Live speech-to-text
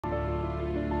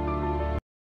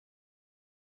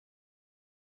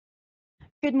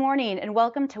Good morning and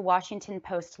welcome to Washington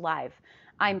Post Live.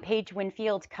 I'm Paige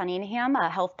Winfield Cunningham, a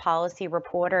health policy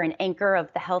reporter and anchor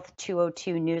of the Health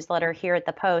 202 newsletter here at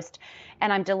the Post.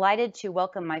 And I'm delighted to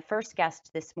welcome my first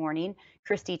guest this morning,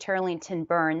 Christy Turlington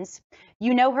Burns.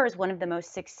 You know her as one of the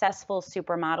most successful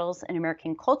supermodels in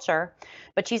American culture,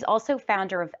 but she's also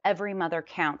founder of Every Mother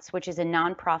Counts, which is a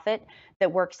nonprofit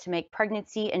that works to make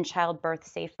pregnancy and childbirth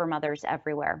safe for mothers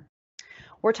everywhere.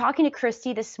 We're talking to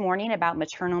Christy this morning about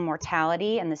maternal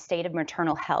mortality and the state of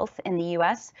maternal health in the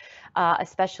US,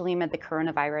 especially amid the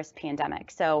coronavirus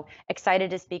pandemic. So excited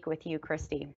to speak with you,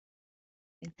 Christy.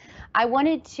 I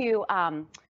wanted to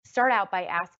start out by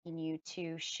asking you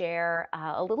to share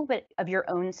a little bit of your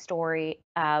own story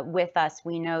with us.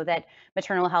 We know that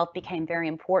maternal health became very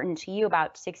important to you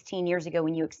about 16 years ago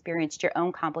when you experienced your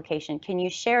own complication. Can you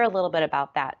share a little bit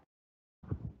about that?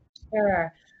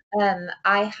 Sure.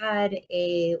 I had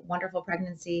a wonderful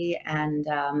pregnancy and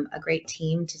a great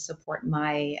team to support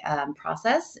my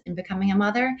process in becoming a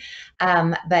mother.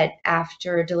 But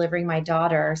after delivering my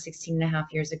daughter 16 and a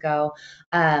half years ago,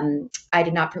 I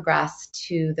did not progress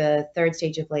to the third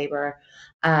stage of labor.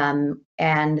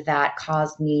 And that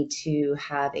caused me to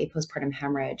have a postpartum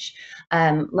hemorrhage.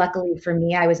 Luckily for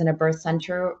me, I was in a birth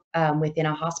center within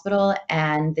a hospital,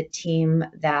 and the team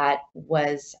that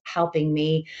was helping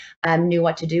me knew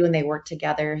what to do, and they worked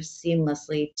together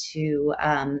seamlessly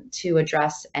to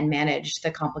address and manage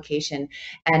the complication.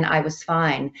 And I was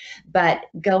fine. But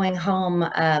going home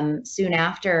soon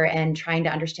after and trying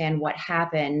to understand what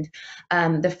happened,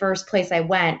 the first place I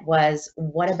went was,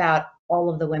 what about all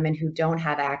of the women who don't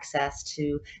have access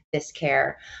to this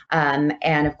care?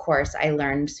 And of course, I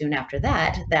learned soon after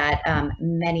that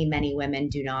many, many women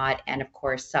do not, and of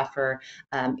course, suffer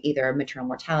either maternal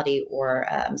mortality or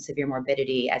severe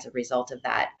morbidity as a result of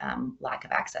that lack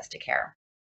of access to care.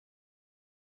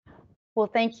 Well,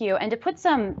 thank you. And to put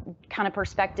some kind of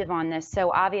perspective on this,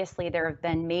 so obviously there have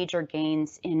been major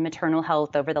gains in maternal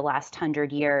health over the last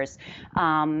 100 years.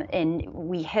 And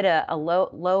we hit a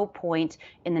low point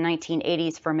in the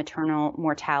 1980s for maternal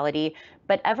mortality.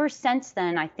 But ever since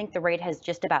then, I think the rate has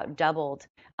just about doubled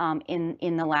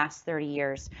in the last 30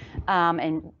 years.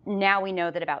 And now we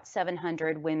know that about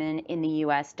 700 women in the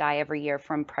US die every year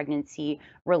from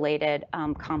pregnancy-related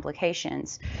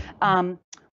complications.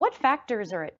 What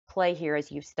factors are at play here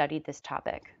as you've studied this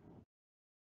topic?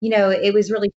 It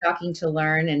was really shocking to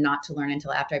learn, and not to learn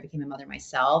until after I became a mother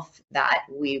myself, that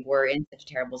we were in such a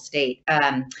terrible state.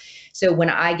 So when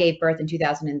I gave birth in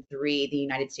 2003, the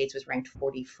United States was ranked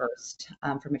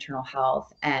 41st for maternal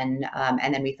health, and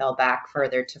then we fell back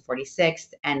further to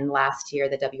 46th. And last year,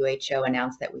 the WHO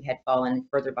announced that we had fallen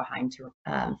further behind to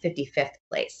 55th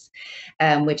place,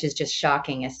 which is just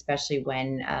shocking, especially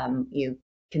when you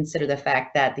consider the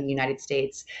fact that the United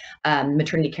States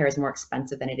maternity care is more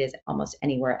expensive than it is almost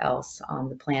anywhere else on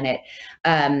the planet.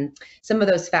 Some of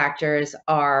those factors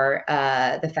are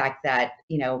the fact that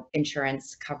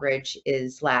insurance coverage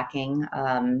is lacking.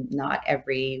 Not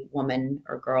every woman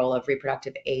or girl of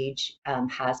reproductive age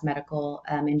has medical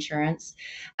insurance.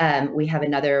 We have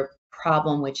another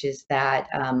problem, which is that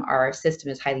our system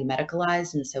is highly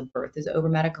medicalized, and so birth is over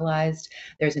medicalized.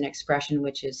 There's an expression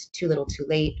which is too little too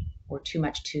late, or too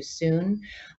much too soon.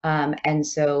 And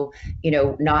so,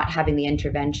 not having the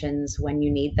interventions when you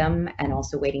need them, and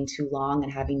also waiting too long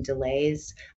and having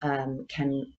delays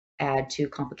can add to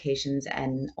complications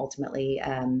and ultimately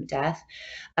death.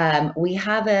 We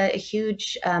have a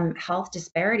huge health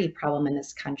disparity problem in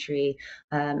this country.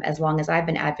 As long as I've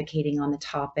been advocating on the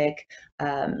topic,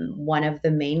 one of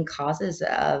the main causes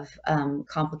of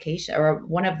complication, or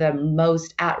one of the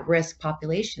most at-risk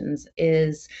populations,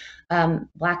 is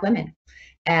Black women.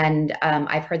 And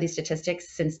I've heard these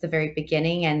statistics since the very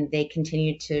beginning, and they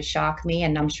continue to shock me,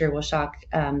 and I'm sure will shock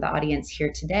the audience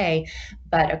here today.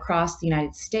 But across the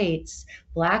United States,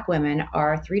 Black women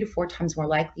are 3 to 4 times more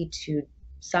likely to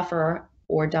suffer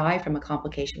or die from a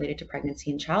complication related to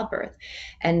pregnancy and childbirth.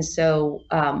 And so,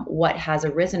 what has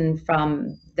arisen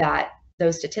from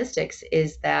those statistics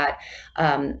is that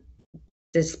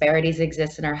disparities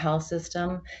exist in our health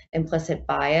system, implicit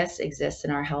bias exists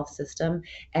in our health system,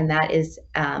 and that is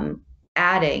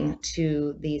adding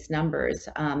to these numbers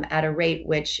at a rate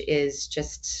which is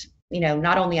just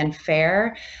not only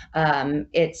unfair,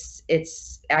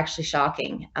 it's actually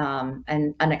shocking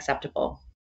and unacceptable.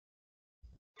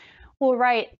 Well,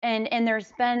 right. And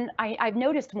there's been, I've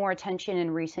noticed more attention in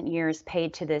recent years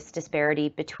paid to this disparity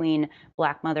between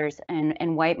Black mothers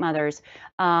and white mothers.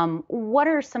 What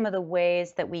are some of the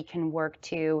ways that we can work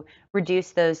to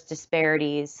reduce those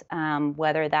disparities,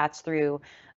 whether that's through,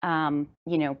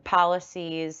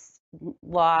 policies,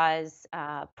 laws,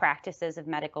 practices of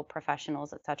medical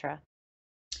professionals, et cetera?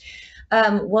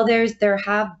 Well, there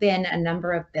have been a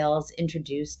number of bills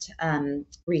introduced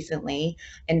recently.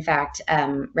 In fact,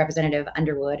 Representative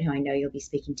Underwood, who I know you'll be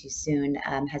speaking to soon,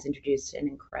 has introduced an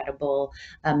incredible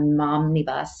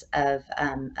omnibus of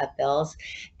bills,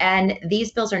 and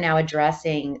these bills are now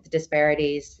addressing the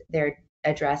disparities. They're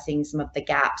addressing some of the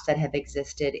gaps that have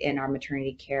existed in our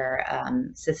maternity care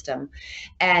system.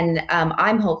 And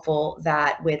I'm hopeful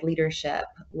that with leadership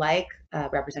like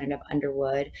Representative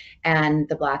Underwood and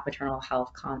the Black Maternal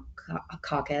Health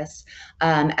Caucus,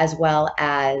 as well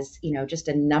as just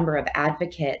a number of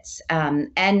advocates, and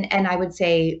I would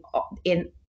say in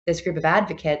this group of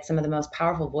advocates, some of the most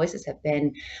powerful voices have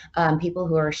been people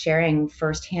who are sharing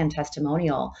firsthand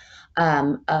testimonial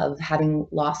of having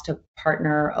lost a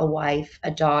partner, a wife, a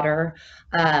daughter,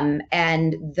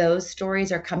 and those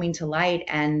stories are coming to light,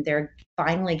 and they're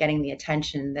finally getting the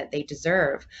attention that they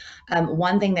deserve.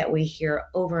 One thing that we hear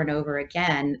over and over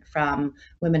again from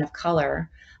women of color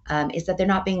is that they're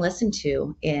not being listened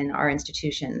to in our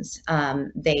institutions.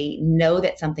 They know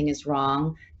that something is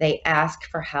wrong, they ask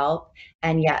for help,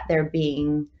 and yet they're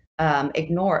being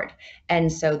ignored.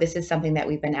 And so this is something that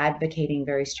we've been advocating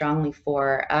very strongly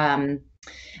for.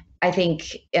 I think,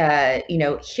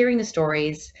 hearing the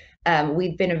stories,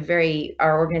 we've been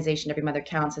our organization, Every Mother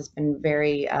Counts, has been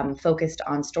very focused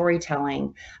on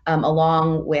storytelling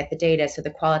along with the data. So the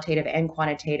qualitative and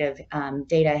quantitative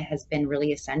data has been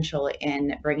really essential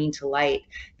in bringing to light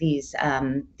these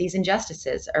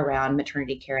injustices around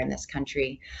maternity care in this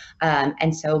country.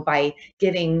 And so by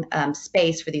giving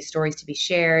space for these stories to be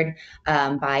shared,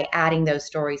 by adding those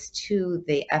stories to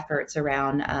the efforts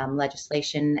around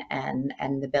legislation and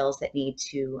the bills that need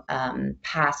to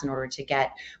pass in order to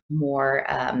get more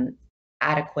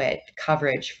adequate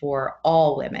coverage for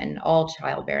all women, all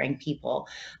childbearing people,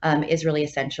 is really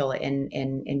essential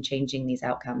in changing these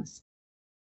outcomes.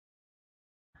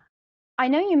 I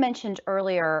know you mentioned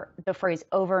earlier the phrase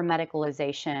over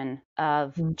medicalization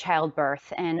of Mhm.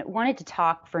 childbirth and wanted to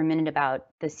talk for a minute about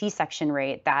the C-section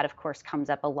rate. That, of course,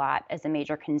 comes up a lot as a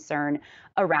major concern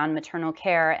around maternal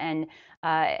care. And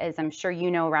as I'm sure you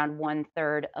know, around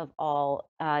 1/3 of all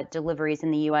deliveries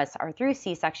in the US are through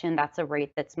C-section. That's a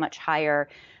rate that's much higher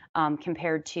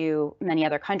compared to many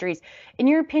other countries. In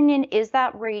your opinion, is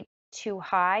that rate too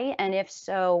high? And if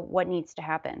so, what needs to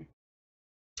happen?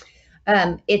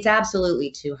 It's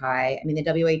absolutely too high. I mean, the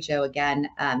WHO again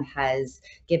has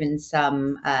given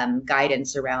some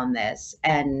guidance around this,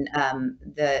 and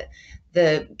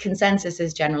the consensus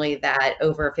is generally that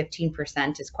over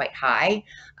 15% is quite high,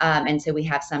 and so we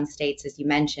have some states, as you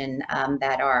mentioned,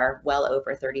 that are well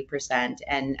over 30%.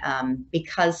 And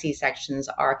because C-sections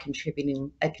are a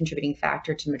contributing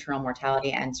factor to maternal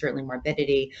mortality and certainly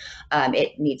morbidity,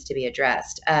 it needs to be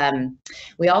addressed.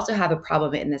 We also have a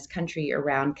problem in this country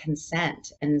around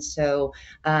consent. And so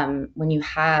when you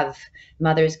have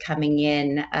mothers coming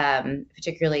in,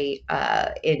 particularly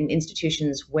in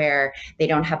institutions where they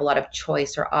don't have a lot of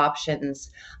choice or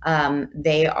options,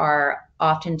 they are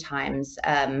oftentimes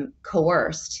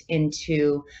coerced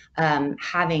into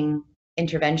having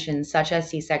interventions such as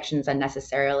C-sections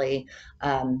unnecessarily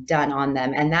done on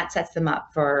them, and that sets them up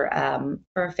for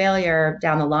failure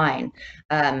down the line.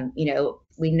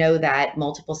 We know that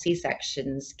multiple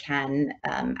C-sections can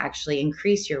actually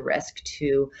increase your risk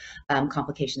to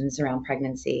complications around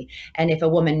pregnancy. And if a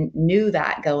woman knew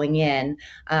that going in,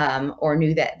 or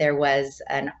knew that there was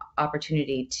an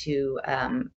opportunity to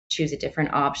choose a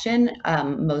different option,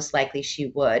 most likely she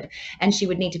would. And she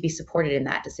would need to be supported in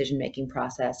that decision-making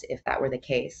process if that were the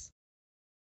case.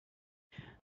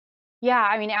 Yeah,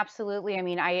 I mean, absolutely. I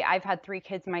mean, I've had 3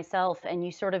 kids myself, and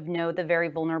you sort of know the very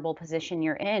vulnerable position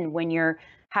you're in when you're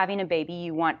having a baby.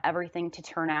 You want everything to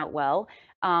turn out well,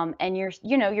 and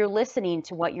you're listening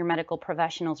to what your medical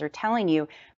professionals are telling you.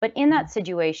 But in that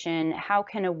situation, how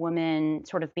can a woman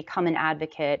sort of become an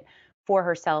advocate for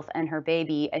herself and her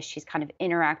baby as she's kind of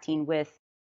interacting with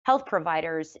health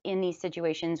providers in these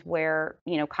situations where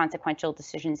consequential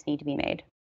decisions need to be made?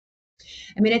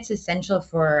 I mean, it's essential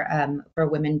for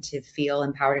women to feel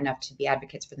empowered enough to be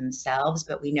advocates for themselves,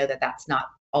 but we know that that's not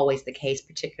always the case,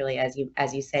 particularly as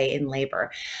you say in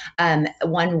labor.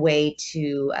 One way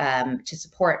to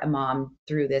support a mom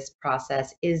through this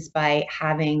process is by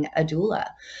having a doula.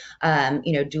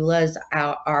 Doulas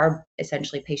are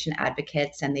essentially patient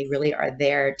advocates, and they really are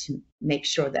there to make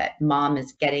sure that mom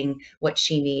is getting what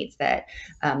she needs, that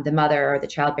the mother or the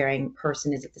childbearing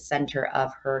person is at the center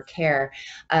of her care.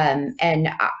 And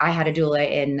I had a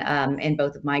doula in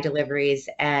both of my deliveries,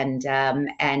 and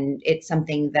it's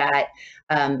something that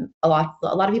a lot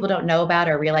of people don't know about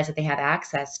or realize that they have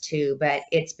access to, but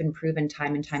it's been proven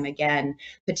time and time again,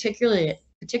 particularly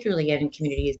in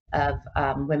communities of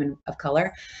women of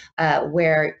color,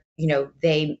 where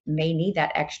they may need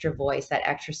that extra voice, that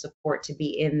extra support to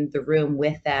be in the room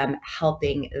with them,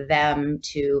 helping them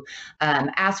to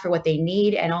ask for what they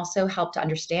need and also help to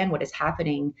understand what is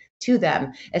happening to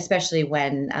them, especially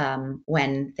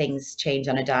when things change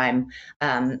on a dime.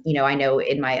 I know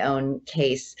in my own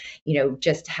case,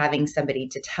 just having somebody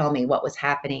to tell me what was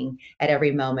happening at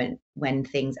every moment when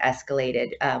things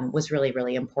escalated was really,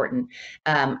 really important.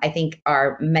 I think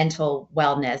our mental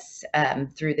wellness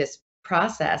through this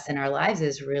process in our lives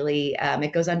is really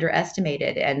it goes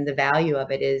underestimated, and the value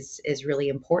of it is really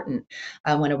important.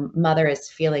 When a mother is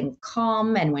feeling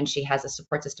calm and when she has the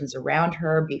support systems around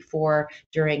her before,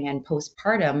 during, and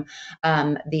postpartum,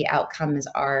 the outcomes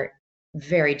are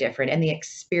very different and the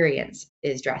experience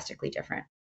is drastically different.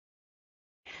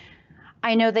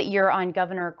 I know that you're on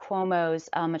Governor Cuomo's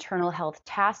maternal health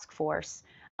task force.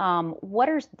 What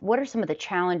are some of the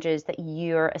challenges that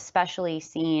you're especially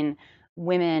seeing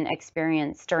women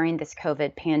experience during this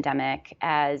COVID pandemic?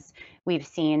 As we've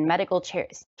seen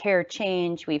care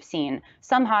change, we've seen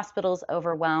some hospitals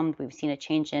overwhelmed, we've seen a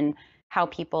change in how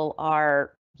people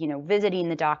are, visiting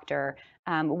the doctor.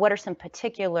 What are some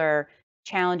particular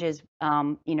challenges,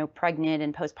 pregnant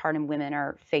and postpartum women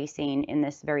are facing in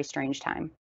this very strange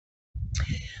time?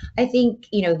 I think,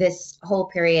 this whole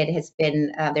period has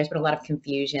been, there's been a lot of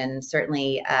confusion.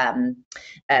 Certainly,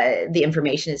 the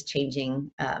information is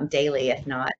changing daily, if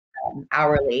not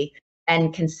hourly,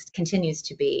 and continues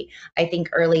to be. I think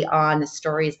early on, the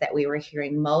stories that we were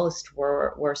hearing most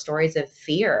were stories of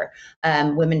fear,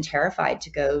 women terrified to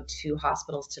go to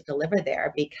hospitals to deliver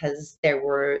there because there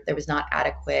was not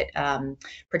adequate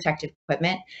protective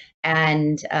equipment,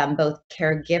 and both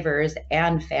caregivers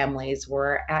and families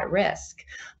were at risk.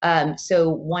 So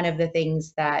one of the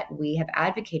things that we have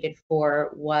advocated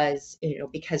for was,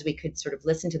 because we could sort of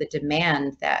listen to the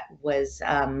demand that was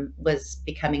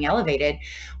becoming elevated,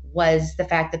 was the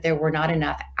fact that there were not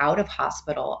enough out of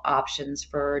hospital options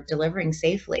for delivering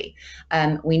safely.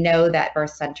 We know that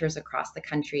birth centers across the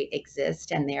country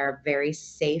exist, and they are very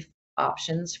safe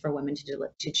options for women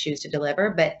to choose to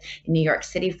deliver. But in New York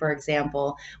City, for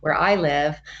example, where I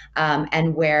live,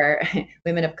 and where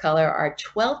women of color are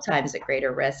 12 times at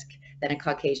greater risk than a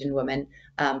Caucasian woman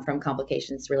from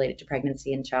complications related to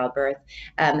pregnancy and childbirth.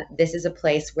 This is a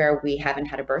place where we haven't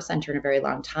had a birth center in a very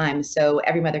long time. So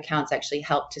Every Mother Counts actually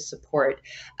helped to support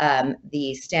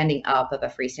the standing up of a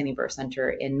freestanding birth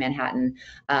center in Manhattan,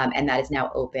 and that is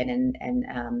now open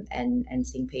and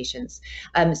seeing patients.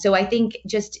 So I think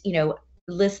just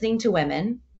listening to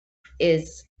women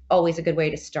is always a good way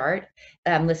to start.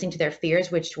 Listening to their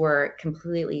fears, which were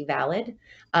completely valid,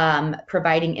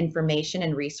 providing information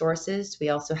and resources. We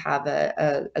also have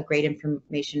a great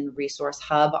information resource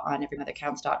hub on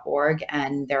everymothercounts.org,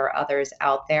 and there are others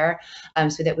out there,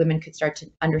 so that women could start to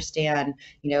understand,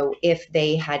 if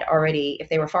they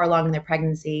were far along in their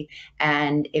pregnancy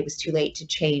and it was too late to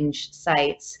change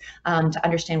sites, to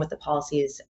understand what the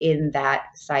policies in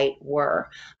that site were,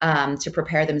 to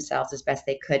prepare themselves as best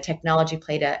they could. Technology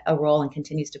played a role and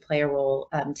continues to play a role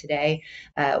today,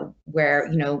 where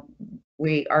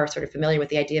we are sort of familiar with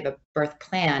the idea of a birth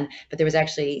plan, but there was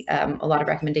actually a lot of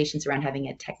recommendations around having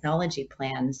a technology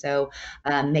plan. So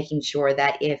making sure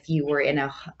that if you were in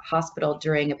a hospital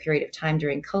during a period of time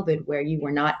during COVID where you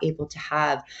were not able to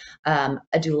have a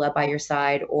doula by your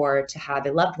side or to have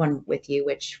a loved one with you,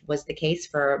 which was the case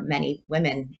for many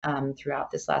women throughout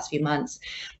this last few months,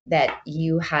 that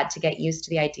you had to get used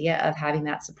to the idea of having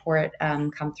that support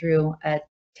come through a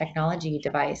technology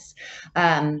device.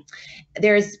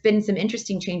 There's been some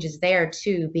interesting changes there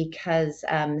too, because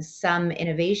some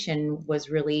innovation was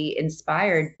really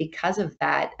inspired because of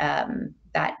that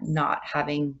not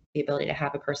having the ability to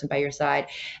have a person by your side.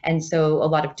 And so a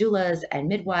lot of doulas and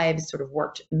midwives sort of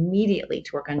worked immediately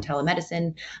to work on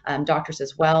telemedicine, doctors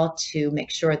as well, to make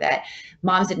sure that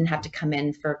moms didn't have to come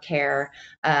in for care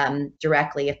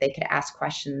directly, if they could ask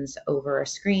questions over a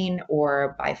screen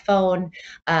or by phone.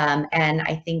 And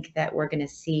I think that we're going to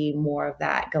see more of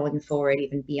that going forward,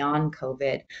 even beyond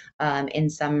COVID. In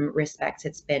some respects,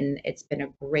 it's been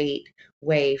a great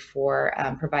way for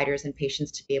providers and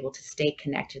patients to be able to stay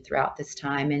connected throughout this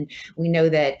time. And we know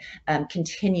that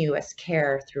continuous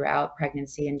care throughout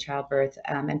pregnancy and childbirth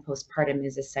and postpartum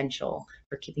is essential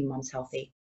for keeping moms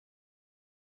healthy.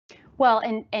 Well,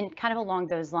 and kind of along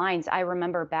those lines, I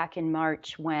remember back in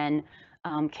March when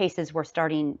cases were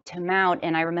starting to mount.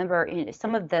 And I remember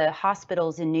some of the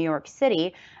hospitals in New York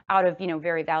City, out of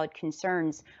very valid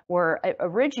concerns, were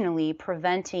originally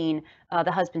preventing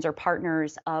the husbands or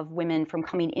partners of women from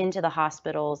coming into the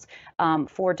hospitals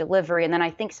for delivery. And then I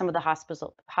think some of the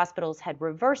hospitals had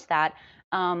reversed that.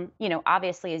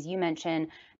 Obviously, as you mentioned,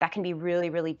 that can be really,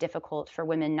 really difficult for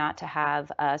women not to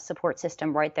have a support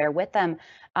system right there with them.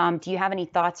 Do you have any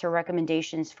thoughts or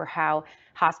recommendations for how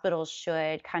hospitals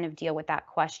should kind of deal with that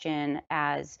question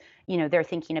as, they're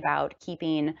thinking about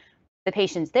keeping the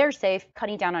patients there safe,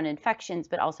 cutting down on infections,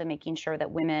 but also making sure that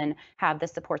women have the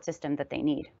support system that they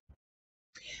need?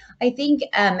 I think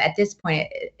at this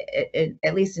point,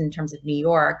 at least in terms of New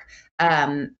York,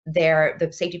 the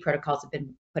safety protocols have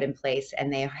been put in place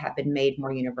and they have been made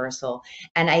more universal.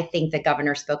 And I think the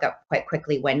governor spoke up quite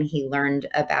quickly when he learned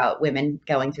about women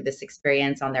going through this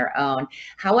experience on their own.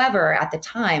 However, at the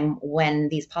time when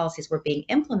these policies were being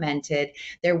implemented,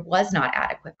 there was not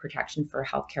adequate protection for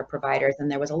healthcare providers, and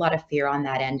there was a lot of fear on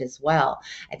that end as well.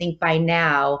 I think by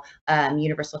now,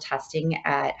 universal testing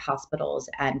at hospitals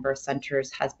and birth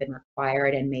centers has been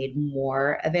required and made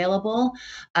more available,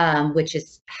 which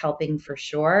is helping for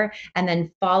sure. And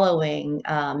then following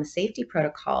safety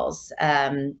protocols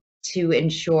to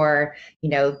ensure,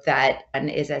 that one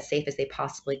is as safe as they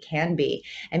possibly can be.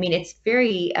 I mean, it's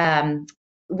very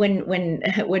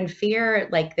when fear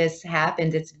like this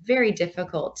happens, it's very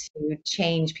difficult to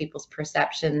change people's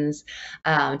perceptions,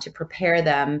 to prepare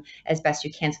them as best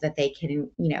you can so that they can,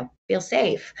 feel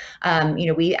safe.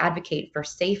 We advocate for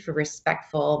safe,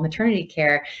 respectful maternity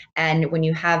care, and when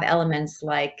you have elements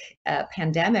like a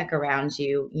pandemic around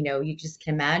you, you just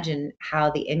can imagine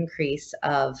how the increase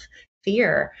of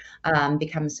fear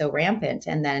becomes so rampant,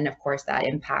 and then of course that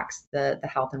impacts the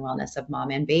health and wellness of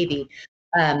mom and baby.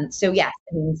 So yes,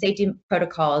 I mean, safety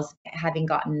protocols having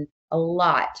gotten a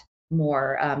lot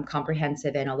more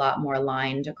comprehensive and a lot more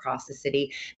aligned across the city.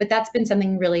 But that's been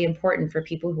something really important for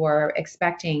people who are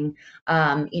expecting,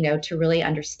 to really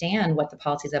understand what the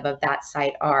policies of that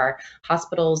site are.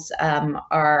 Hospitals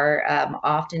are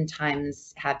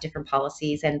oftentimes have different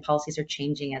policies, and policies are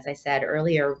changing, as I said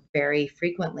earlier, very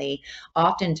frequently.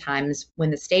 Oftentimes,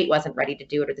 when the state wasn't ready to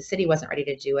do it or the city wasn't ready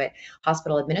to do it,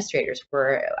 hospital administrators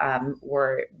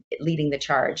were leading the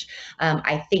charge.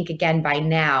 I think again by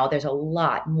now there's a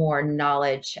lot more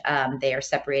knowledge. They are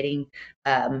separating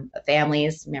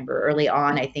families. Remember early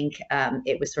on, I think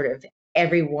it was sort of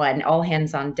everyone, all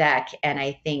hands on deck, and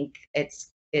I think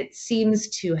it seems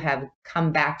to have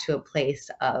come back to a place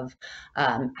of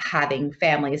having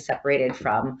families separated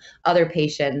from other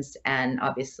patients, and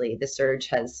obviously the surge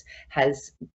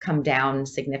has come down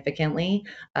significantly,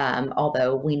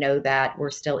 although we know that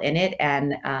we're still in it,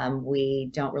 and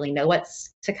we don't really know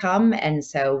what's to come. And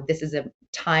so this is a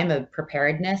time of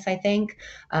preparedness, I think,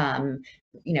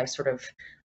 sort of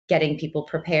getting people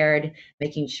prepared,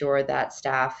 making sure that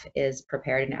staff is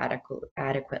prepared and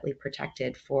adequately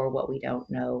protected for what we don't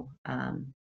know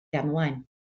down the line.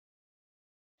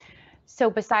 So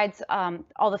besides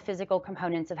all the physical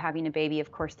components of having a baby,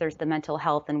 of course, there's the mental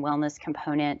health and wellness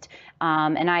component.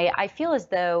 And I feel as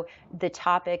though the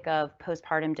topic of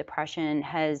postpartum depression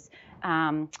has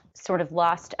sort of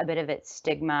lost a bit of its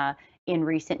stigma in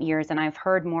recent years. And I've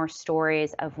heard more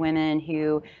stories of women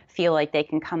who feel like they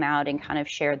can come out and kind of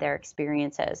share their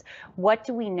experiences. What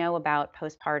do we know about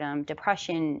postpartum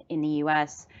depression in the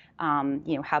US?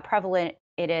 How prevalent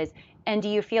it is? And do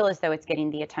you feel as though it's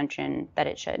getting the attention that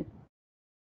it should?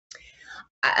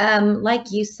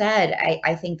 Like you said,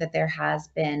 I think that there has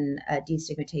been a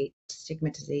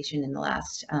destigmatization in the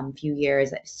last few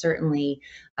years. Certainly,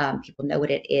 people know what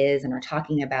it is and are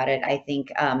talking about it. I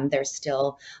think there's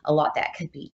still a lot that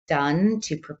could be done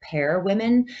to prepare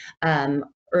women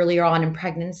earlier on in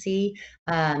pregnancy,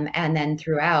 and then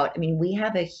throughout. I mean, we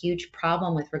have a huge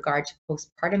problem with regard to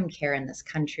postpartum care in this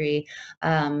country.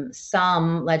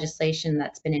 Some legislation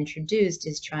that's been introduced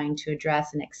is trying to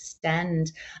address and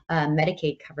extend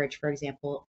Medicaid coverage, for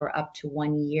example, for up to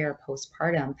 1 year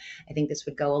postpartum. I think this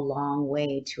would go a long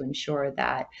way to ensure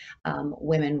that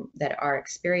women that are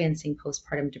experiencing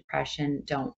postpartum depression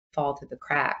don't fall through the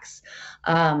cracks.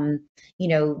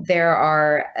 There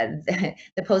are the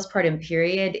postpartum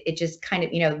period. It just kind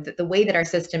of, the way that our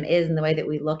system is and the way that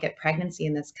we look at pregnancy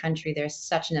in this country, there's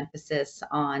such an emphasis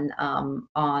on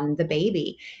the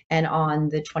baby and on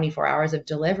the 24 hours of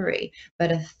delivery.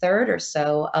 But a third or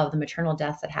so of the maternal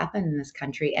deaths that happen in this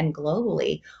country and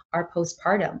globally are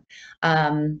postpartum.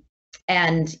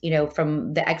 And,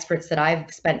 from the experts that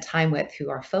I've spent time with who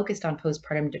are focused on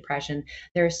postpartum depression,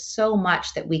 there's so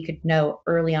much that we could know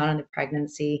early on in the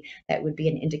pregnancy that would be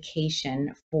an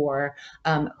indication for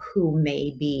who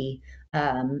may be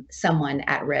someone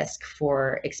at risk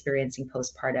for experiencing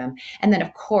postpartum. And then,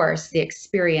 of course, the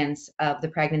experience of the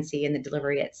pregnancy and the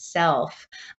delivery itself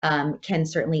can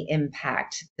certainly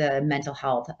impact the mental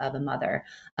health of a mother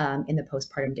in the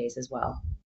postpartum days as well.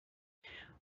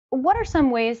 What are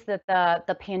some ways that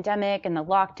the pandemic and the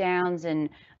lockdowns and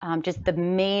just the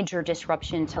major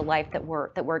disruption to life that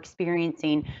we're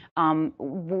experiencing?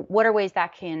 What are ways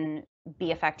that can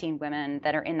be affecting women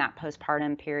that are in that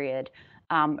postpartum period?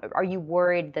 Are you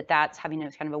worried that that's having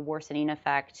a kind of a worsening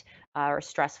effect or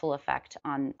stressful effect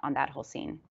on that whole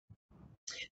scene?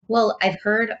 Well, I've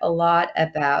heard a lot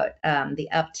about the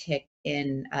uptick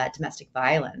in domestic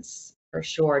violence for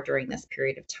sure during this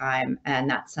period of time. And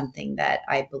that's something that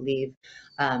I believe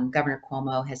Governor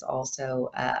Cuomo has also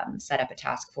set up a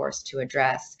task force to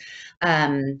address.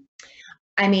 Um,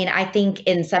 I mean, I think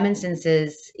in some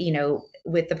instances,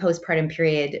 with the postpartum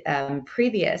period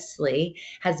previously,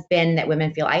 has been that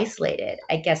women feel isolated.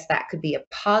 I guess that could be a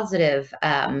positive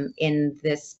in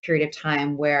this period of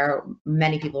time where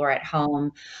many people are at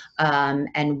home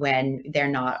and when they're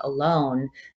not alone.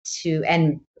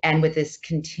 And with this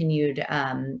continued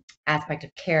aspect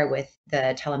of care with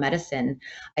the telemedicine,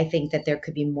 I think that there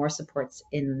could be more supports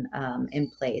in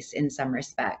place in some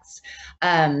respects.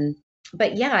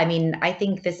 But yeah, I mean, I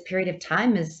think this period of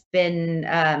time has been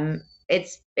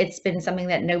it's been something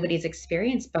that nobody's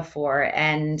experienced before,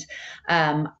 and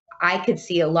I could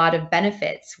see a lot of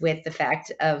benefits with the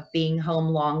fact of being home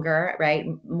longer, right?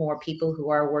 More people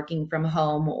who are working from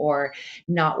home or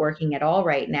not working at all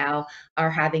right now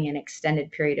are having an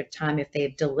extended period of time if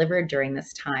they've delivered during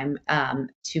this time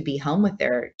to be home with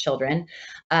their children.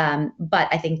 But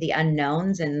I think the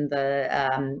unknowns and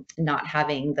the not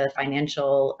having the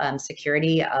financial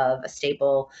security of a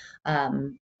stable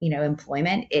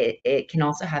employment, it can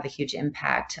also have a huge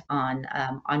impact on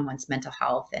one's mental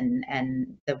health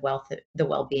and the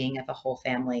well-being of a whole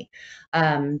family.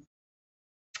 Um,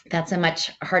 that's a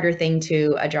much harder thing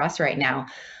to address right now.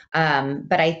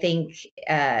 But I think,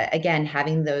 again,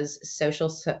 having those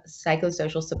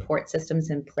psychosocial support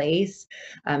systems in place,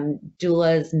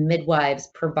 doulas, midwives,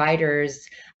 providers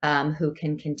who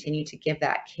can continue to give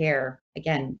that care,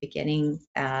 again, beginning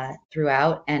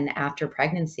throughout and after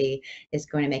pregnancy, is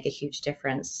going to make a huge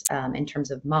difference in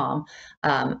terms of mom.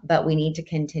 But we need to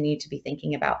continue to be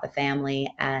thinking about the family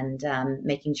and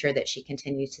making sure that she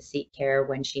continues to seek care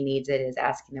when she needs it, is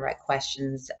asking the right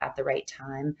questions at the right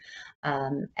time,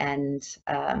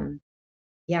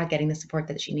 yeah, getting the support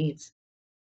that she needs.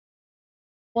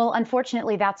 Well,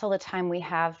 unfortunately, that's all the time we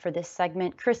have for this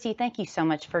segment. Christy, thank you so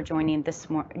much for joining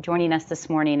us this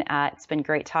morning. It's been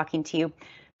great talking to you.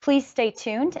 Please stay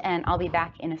tuned, and I'll be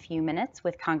back in a few minutes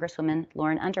with Congresswoman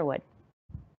Lauren Underwood.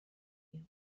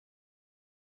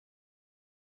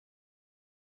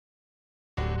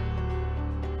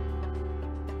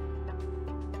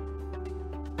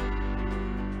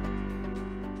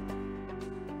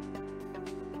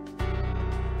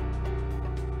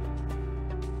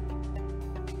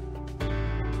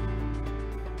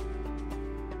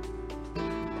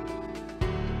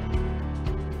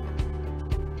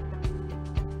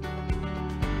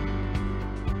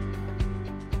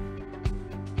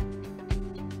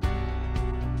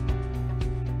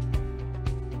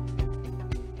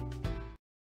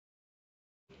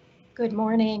 Good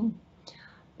morning.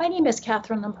 My name is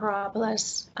Catherine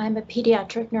Lamperopoulos. I'm a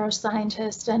pediatric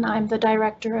neuroscientist, and I'm the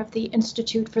director of the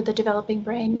Institute for the Developing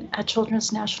Brain at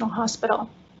Children's National Hospital.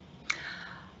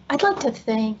 I'd like to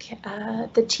thank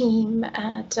the team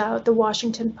at the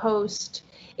Washington Post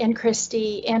and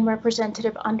Christy and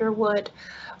Representative Underwood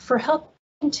for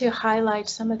helping to highlight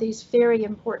some of these very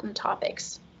important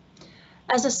topics.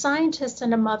 As a scientist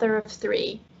and a mother of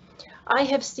three, I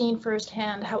have seen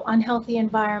firsthand how unhealthy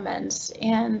environments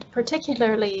and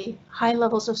particularly high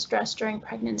levels of stress during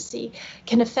pregnancy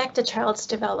can affect a child's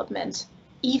development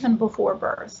even before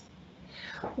birth.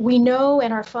 We know,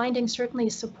 and our findings certainly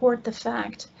support the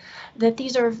fact that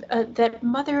that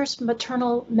mothers'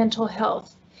 maternal mental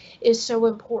health is so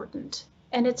important.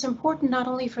 And it's important not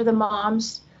only for the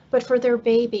moms, but for their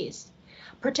babies,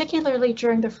 particularly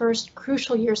during the first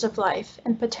crucial years of life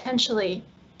and potentially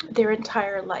their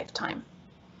entire lifetime.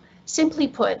 Simply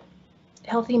put,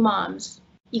 healthy moms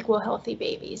equal healthy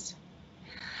babies.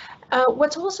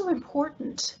 What's also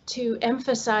important to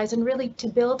emphasize and really to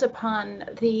build upon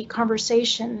the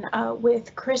conversation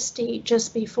with Christy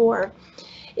just before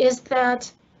is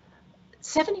that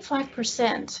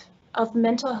 75% of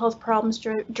mental health problems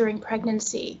during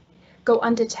pregnancy go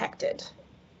undetected.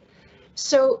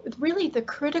 So really the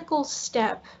critical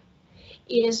step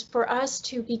is for us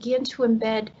to begin to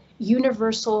embed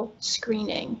universal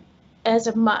screening as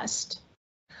a must.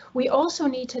 We also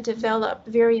need to develop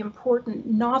very important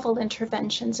novel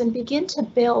interventions and begin to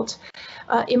build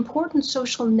important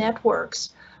social networks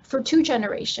for two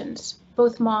generations,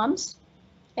 both moms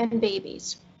and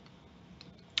babies.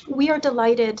 We are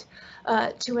delighted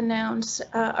to announce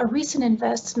a recent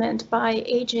investment by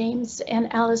A. James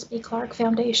and Alice B. Clark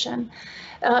Foundation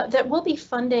that will be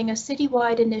funding a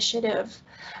citywide initiative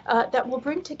that will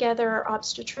bring together our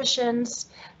obstetricians,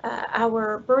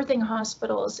 our birthing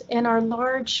hospitals, and our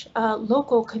large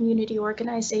local community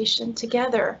organization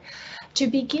together to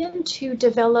begin to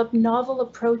develop novel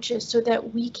approaches so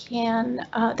that we can,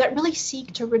 that really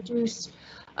seek to reduce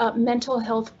mental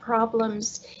health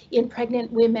problems in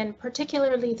pregnant women,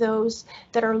 particularly those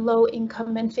that are low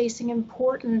income and facing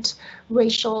important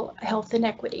racial health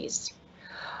inequities.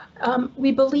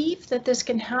 We believe that this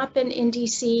can happen in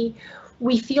DC.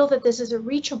 We feel that this is a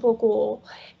reachable goal,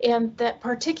 and that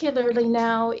particularly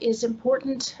now is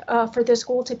important for this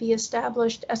goal to be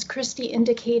established. As Christy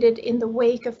indicated, in the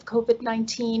wake of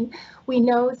COVID-19, we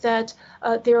know that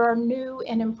there are new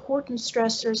and important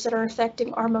stressors that are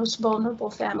affecting our most vulnerable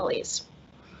families.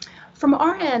 From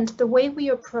our end, the way we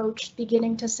approached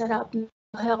beginning to set up mental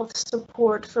health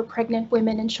support for pregnant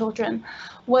women and children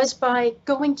was by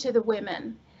going to the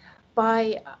women,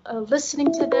 by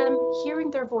listening to them,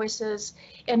 hearing their voices,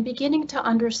 and beginning to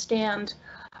understand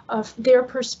their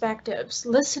perspectives,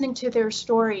 listening to their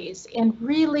stories, and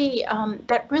really,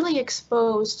 that really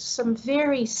exposed some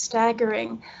very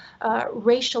staggering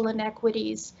racial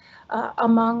inequities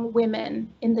among women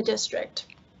in the district.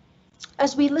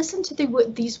 As we listened to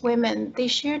these women, they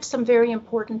shared some very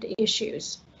important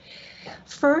issues.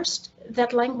 First,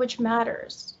 that language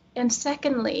matters, and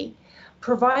secondly,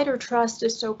 provider trust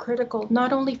is so critical,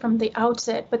 not only from the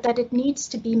outset, but that it needs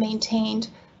to be maintained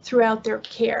throughout their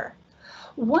care.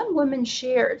 One woman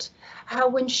shared how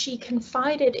when she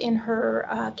confided in her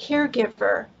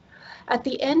caregiver, at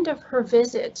the end of her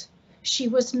visit, she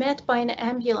was met by an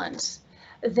ambulance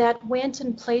that went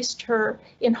and placed her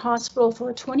in hospital for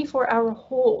a 24-hour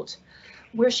hold,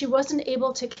 where she wasn't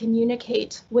able to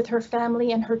communicate with her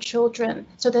family and her children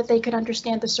so that they could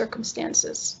understand the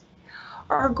circumstances.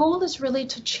 Our goal is really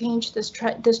to change this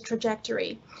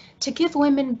trajectory, to give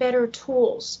women better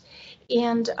tools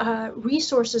and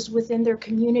resources within their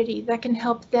community that can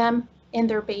help them and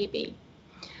their baby.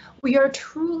 We are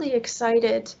truly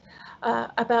excited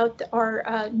about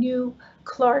our new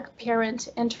Clark Parent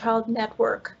and Child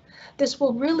Network. This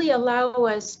will really allow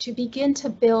us to begin to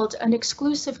build an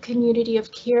exclusive community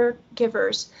of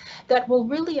caregivers that will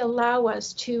really allow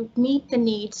us to meet the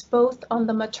needs both on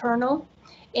the maternal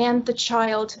and the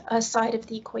child side of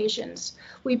the equations.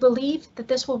 We believe that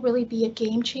this will really be a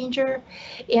game changer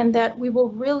and that we will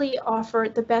really offer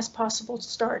the best possible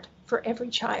start for every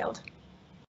child.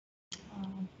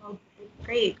 Well,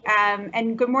 great.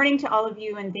 And good morning to all of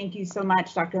you, and thank you so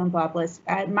much, Dr. Lampopoulos.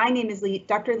 My name is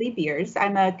Dr. Lee Beers.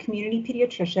 I'm a community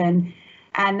pediatrician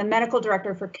and the medical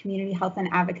director for community health and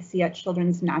advocacy at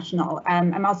Children's National.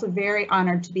 I'm also very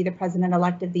honored to be the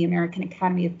president-elect of the American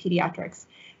Academy of Pediatrics.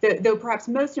 Though perhaps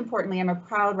most importantly, I'm a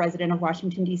proud resident of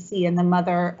Washington, D.C. and the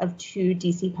mother of 2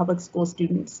 D.C. public school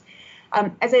students.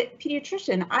 As a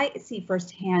pediatrician, I see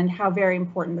firsthand how very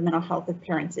important the mental health of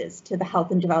parents is to the health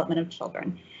and development of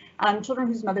children. Children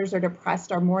whose mothers are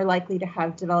depressed are more likely to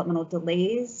have developmental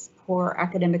delays, poor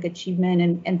academic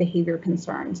achievement, and behavior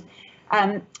concerns.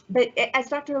 But as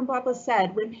Dr. Lampopoulos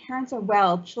said, when parents are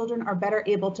well, children are better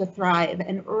able to thrive,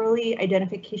 and early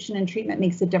identification and treatment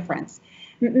makes a difference.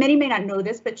 Many may not know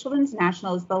this, but Children's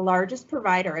National is the largest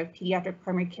provider of pediatric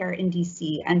primary care in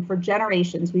DC, and for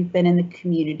generations we've been in the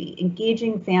community,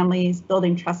 engaging families,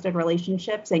 building trusted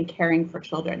relationships, and caring for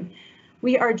children.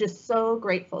 We are just so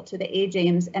grateful to the A.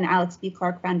 James and Alex B.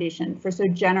 Clark Foundation for so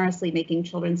generously making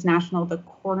Children's National the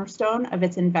cornerstone of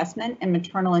its investment in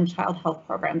maternal and child health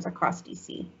programs across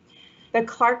DC. The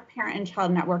Clark Parent and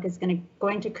Child Network is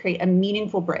going to create a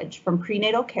meaningful bridge from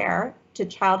prenatal care to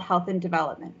child health and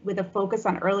development with a focus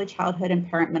on early childhood and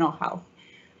parent mental health.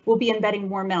 We'll be embedding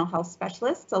more mental health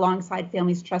specialists alongside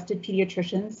families' trusted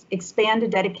pediatricians, expand a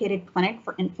dedicated clinic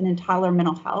for infant and toddler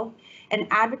mental health, and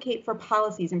advocate for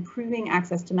policies improving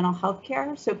access to mental health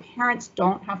care so parents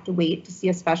don't have to wait to see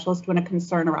a specialist when a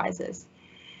concern arises.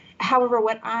 However,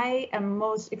 what I am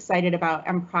most excited about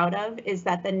and proud of is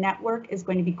that the network is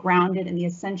going to be grounded in the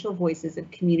essential voices of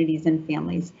communities and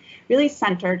families, really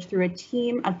centered through a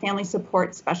team of family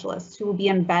support specialists who will be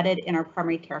embedded in our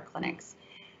primary care clinics.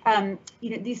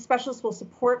 These specialists will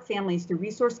support families through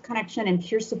resource connection and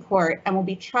peer support, and will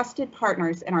be trusted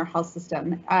partners in our health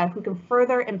system who can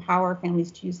further empower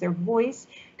families to use their voice,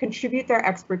 contribute their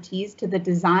expertise to the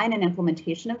design and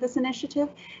implementation of this initiative,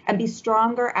 and be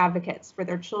stronger advocates for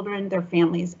their children, their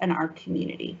families, and our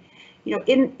community.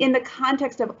 In the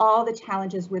context of all the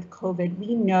challenges with COVID,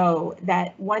 we know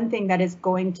that one thing that is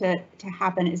going to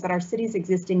happen is that our city's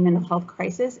existing mental health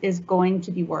crisis is going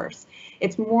to be worse.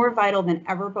 It's more vital than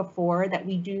ever before that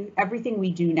everything we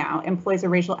do now employs a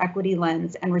racial equity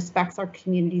lens and respects our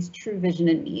community's true vision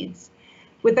and needs.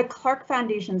 With the Clark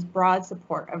Foundation's broad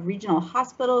support of regional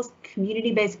hospitals,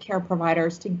 community-based care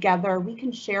providers, together we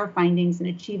can share findings and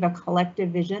achieve a collective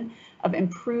vision of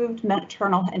improved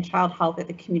maternal and child health at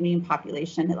the community and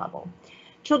population level.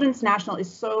 Children's National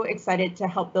is so excited to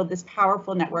help build this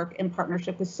powerful network in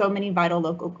partnership with so many vital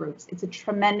local groups. It's a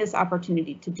tremendous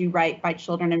opportunity to do right by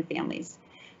children and families.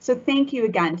 So thank you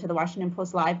again to the Washington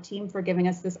Post Live team for giving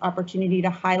us this opportunity to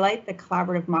highlight the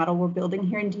collaborative model we're building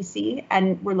here in DC.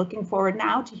 And we're looking forward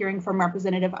now to hearing from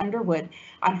Representative Underwood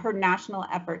on her national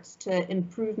efforts to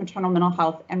improve maternal mental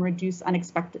health and reduce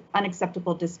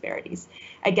unacceptable disparities.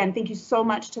 Again, thank you so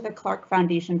much to the Clark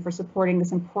Foundation for supporting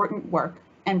this important work.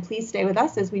 And please stay with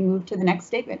us as we move to the next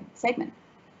segment.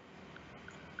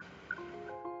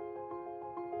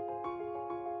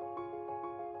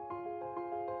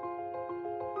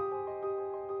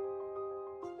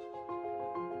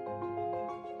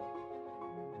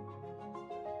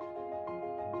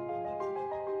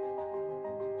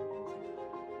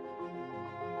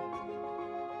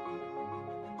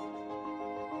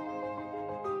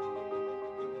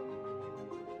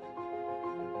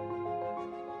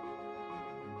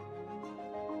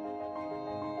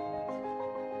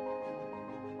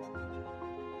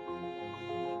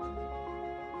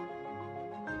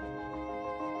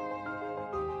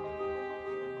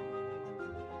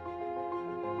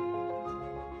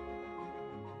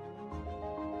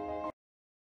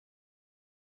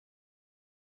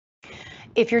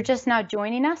 If you're just now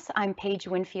joining us, I'm Paige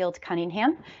Winfield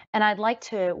Cunningham, and I'd like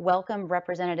to welcome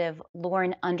Representative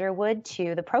Lauren Underwood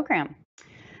to the program.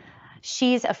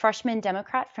 She's a freshman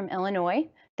Democrat from Illinois,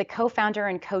 the co-founder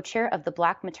and co-chair of the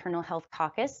Black Maternal Health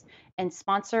Caucus, and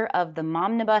sponsor of the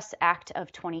Momnibus Act of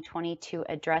 2020 to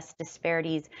address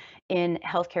disparities in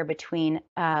healthcare between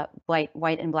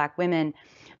white and Black women.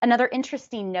 Another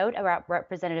interesting note about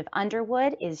Representative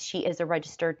Underwood is she is a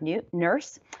registered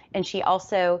nurse, and she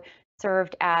also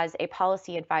served as a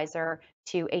policy advisor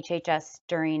to HHS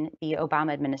during the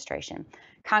Obama administration.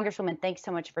 Congresswoman, thanks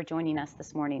so much for joining us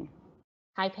this morning.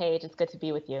 Hi, Paige. It's good to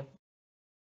be with you.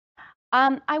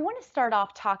 I want to start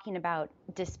off talking about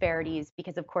disparities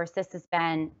because, of course, this has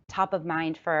been top of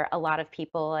mind for a lot of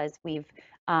people as we've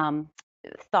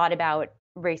thought about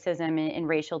racism and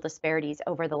racial disparities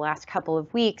over the last couple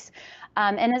of weeks.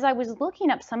 And as I was looking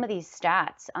up some of these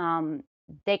stats,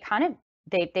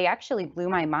 they actually blew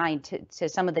my mind to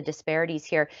some of the disparities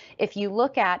here. If you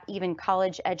look at even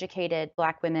college educated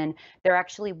Black women, they're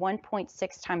actually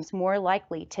 1.6 times more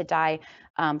likely to die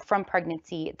from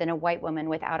pregnancy than a white woman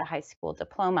without a high school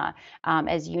diploma,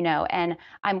 as you know. And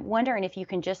I'm wondering if you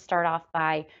can just start off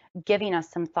by giving us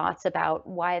some thoughts about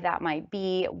why that might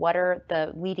be. What are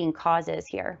the leading causes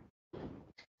here?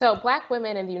 So Black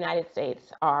women in the United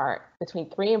States are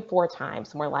between 3 and 4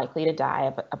 times more likely to die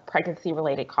of a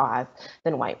pregnancy-related cause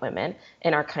than white women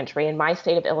in our country. In my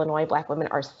state of Illinois, Black women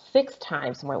are 6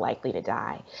 times more likely to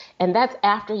die. And that's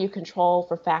after you control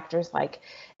for factors like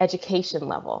education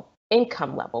level,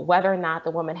 income level, whether or not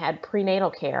the woman had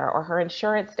prenatal care or her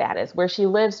insurance status, where she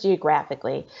lives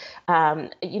geographically.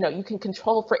 You can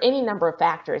control for any number of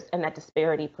factors, and that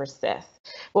disparity persists.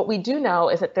 What we do know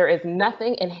is that there is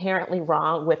nothing inherently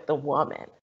wrong with the woman.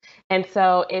 And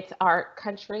so it's our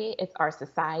country, it's our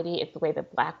society, it's the way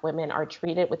that Black women are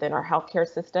treated within our healthcare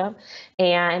system.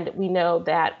 And we know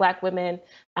that Black women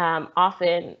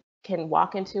often can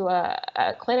walk into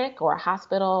a clinic or a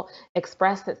hospital,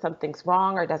 express that something's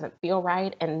wrong or doesn't feel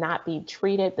right, and not be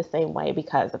treated the same way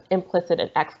because of implicit and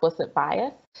explicit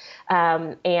bias.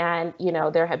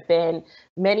 There have been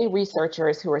many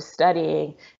researchers who are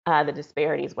studying the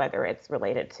disparities, whether it's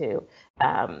related to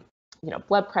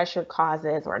blood pressure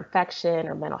causes or infection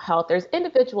or mental health. There's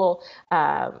individual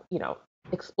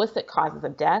explicit causes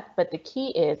of death, but the key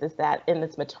is that in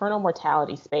this maternal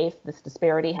mortality space, this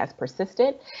disparity has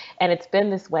persisted, and it's been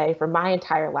this way for my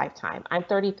entire lifetime. I'm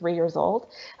 33 years old,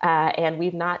 and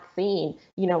we've not seen,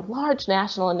 large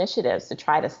national initiatives to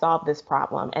try to solve this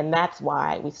problem, and that's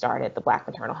why we started the Black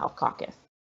Maternal Health Caucus.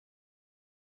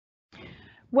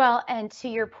 Well, and to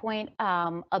your point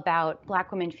about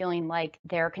Black women feeling like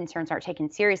their concerns aren't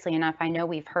taken seriously enough, I know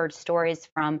we've heard stories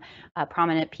from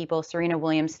prominent people, Serena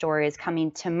Williams' stories coming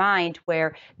to mind,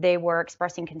 where they were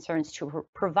expressing concerns to a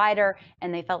provider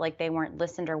and they felt like they weren't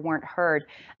listened or weren't heard.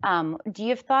 Do you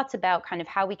have thoughts about kind of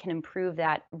how we can improve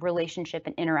that relationship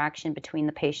and interaction between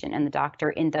the patient and the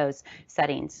doctor in those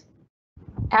settings?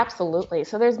 Absolutely.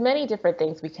 So there's many different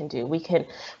things we can do. We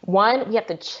have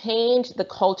to change the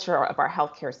culture of our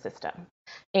healthcare system.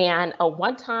 And a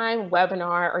one-time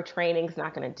webinar or training is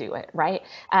not going to do it, right?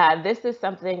 This is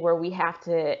something where we have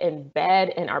to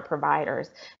embed in our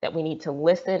providers that we need to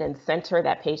listen and center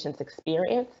that patient's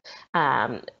experience.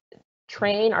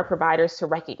 Train our providers to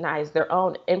recognize their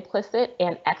own implicit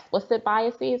and explicit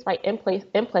biases, right?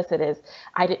 Implicit is,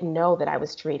 I didn't know that I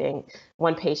was treating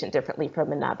one patient differently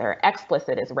from another.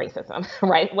 Explicit is racism,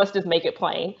 right? Let's just make it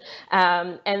plain.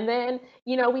 And then,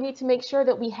 we need to make sure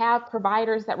that we have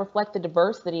providers that reflect the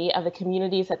diversity of the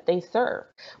communities that they serve.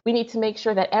 We need to make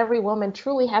sure that every woman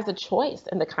truly has a choice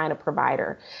in the kind of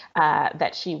provider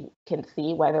that she can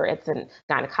see, whether it's a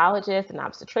gynecologist, an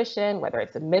obstetrician, whether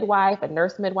it's a midwife, a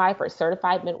nurse midwife, or a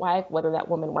certified midwife, whether that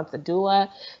woman wants a doula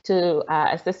to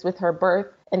assist with her birth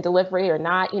and delivery or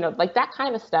not, like that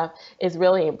kind of stuff is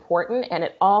really important. And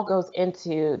it all goes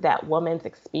into that woman's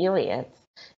experience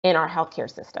in our healthcare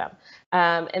system.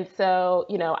 And so,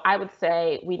 I would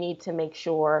say we need to make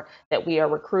sure that we are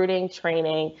recruiting,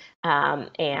 training,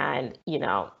 and,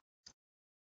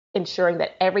 ensuring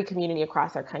that every community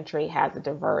across our country has a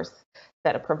diverse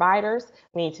set of providers.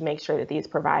 We need to make sure that these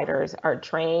providers are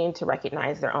trained to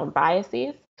recognize their own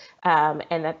biases,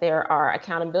 and that there are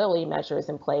accountability measures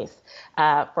in place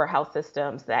for health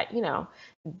systems that,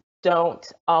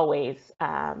 don't always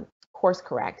course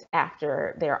correct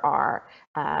after there are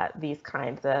these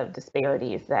kinds of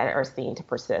disparities that are seen to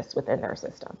persist within their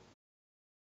system.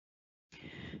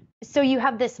 So you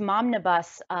have this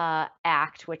Momnibus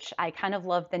Act, which I kind of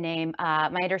love the name.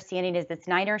 My understanding is it's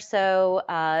 9 or so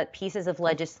pieces of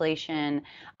legislation.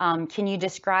 Can you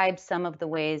describe some of the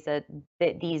ways that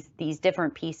these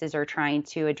different pieces are trying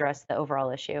to address the overall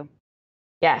issue?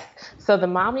 Yes. So the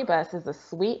Momnibus is a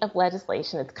suite of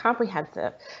legislation. It's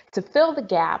comprehensive to fill the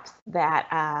gaps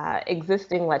that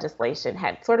existing legislation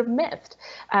had sort of missed.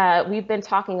 We've been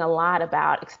talking a lot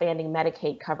about expanding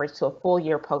Medicaid coverage to a full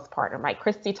year postpartum, right?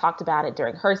 Christy talked about it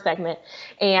during her segment.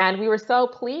 And we were so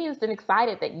pleased and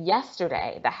excited that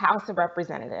yesterday, the House of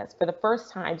Representatives, for the first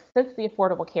time since the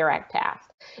Affordable Care Act passed,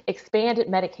 expanded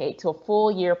Medicaid to a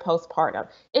full year postpartum.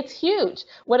 It's huge.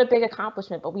 What a big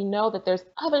accomplishment. But we know that there's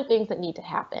other things that need to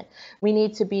happen. We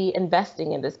need to be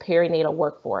investing in this perinatal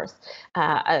workforce,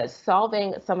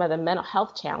 solving some of the mental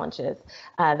health challenges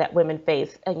that women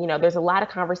face. And, there's a lot of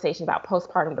conversation about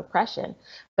postpartum depression,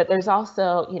 but there's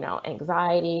also,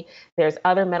 anxiety, there's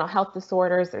other mental health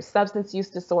disorders, there's substance use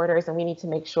disorders, and we need to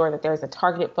make sure that there's a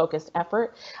targeted focused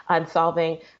effort on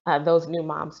solving those new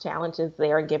moms' challenges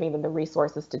there and giving them the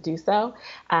resources to do so.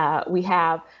 We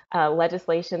have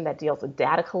legislation that deals with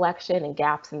data collection and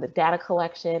gaps in the data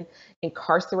collection.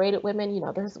 Incarcerated women,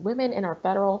 there's women in our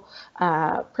federal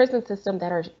prison system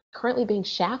that are currently being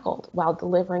shackled while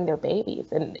delivering their babies.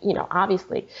 And,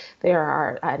 obviously there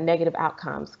are negative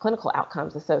outcomes, clinical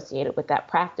outcomes associated with that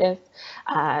practice.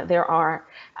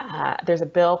 There's a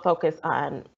bill focused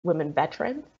on women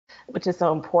veterans, which is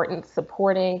so important,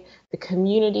 supporting the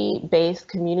community-based,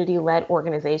 community-led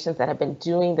organizations that have been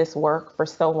doing this work for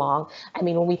so long. I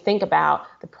mean, when we think about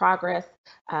the progress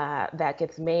that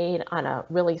gets made on a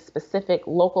really specific,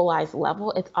 localized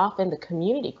level, it's often the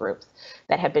community groups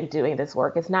that have been doing this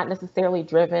work. It's not necessarily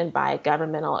driven by a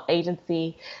governmental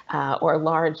agency or a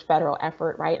large federal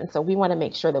effort, right? And so we want to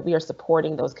make sure that we are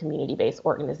supporting those community-based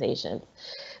organizations.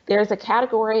 There's a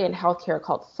category in healthcare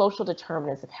called social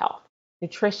determinants of health.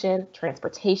 Nutrition,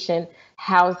 transportation,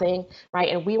 housing, right?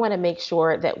 And we want to make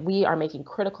sure that we are making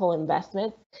critical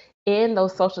investments in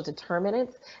those social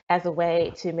determinants as a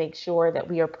way to make sure that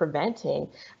we are preventing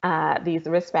these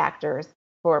risk factors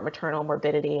for maternal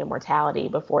morbidity and mortality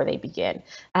before they begin.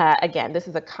 Again, this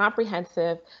is a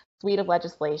comprehensive suite of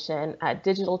legislation,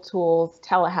 digital tools,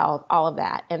 telehealth, all of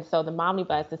that. And so the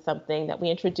Momnibus is something that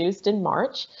we introduced in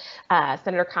March.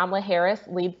 Senator Kamala Harris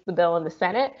leads the bill in the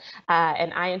Senate,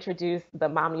 and I introduced the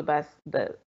Momnibus,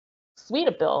 the suite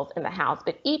of bills in the House,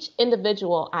 but each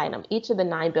individual item, each of the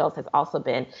 9 bills has also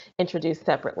been introduced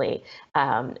separately.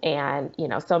 And,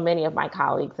 so many of my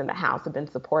colleagues in the House have been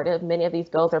supportive. Many of these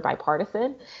bills are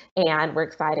bipartisan, and we're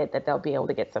excited that they'll be able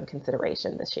to get some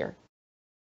consideration this year.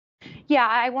 Yeah,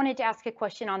 I wanted to ask a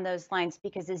question on those lines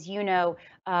because, as you know,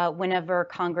 whenever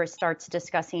Congress starts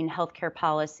discussing healthcare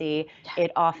policy,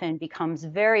 it often becomes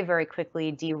very, very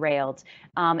quickly derailed.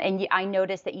 And I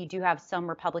noticed that you do have some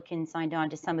Republicans signed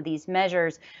on to some of these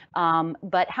measures.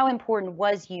 But how important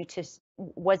was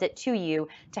it to you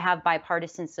to have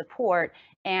bipartisan support?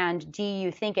 And do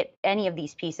you think any of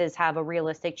these pieces have a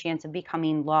realistic chance of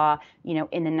becoming law,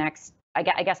 in the next, I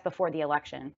guess, before the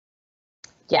election?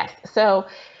 Yes. So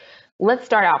let's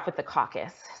start off with the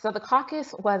caucus. So the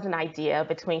caucus was an idea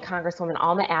between Congresswoman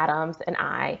Alma Adams and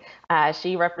I.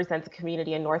 She represents a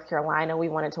community in North Carolina. We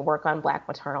wanted to work on Black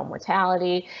maternal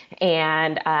mortality,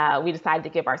 and we decided to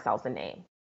give ourselves a name.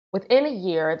 Within a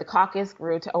year, the caucus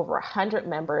grew to over 100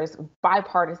 members,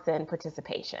 bipartisan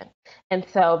participation. And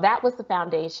so that was the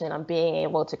foundation on being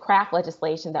able to craft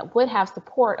legislation that would have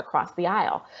support across the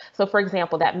aisle. So for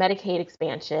example, that Medicaid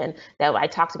expansion that I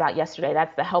talked about yesterday,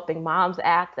 that's the Helping Moms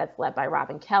Act that's led by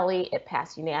Robin Kelly. It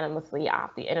passed unanimously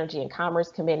off the Energy and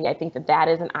Commerce Committee. I think that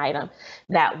is an item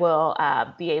that will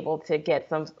be able to get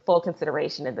some full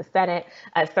consideration in the Senate,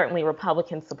 certainly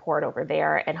Republican support over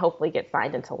there, and hopefully get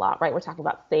signed into law, right? We're talking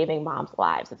about saving moms'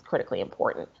 lives. It's critically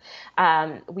important.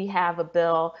 We have a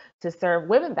bill to serve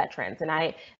women veterans, and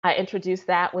I introduced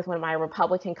that with one of my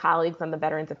Republican colleagues on the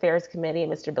Veterans Affairs Committee,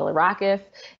 Mr. Billy Rackus,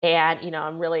 and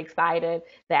I'm really excited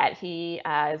that he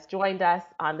has joined us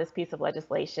on this piece of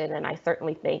legislation, and I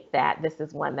certainly think that this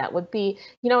is one that would be,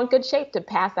 in good shape to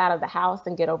pass out of the House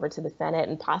and get over to the Senate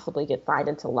and possibly get signed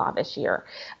into law this year.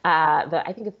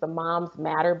 I think it's the Moms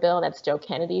Matter bill, that's Joe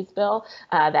Kennedy's bill,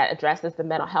 that addresses the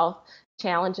mental health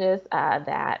challenges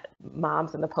that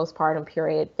moms in the postpartum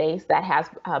period face, that has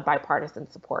bipartisan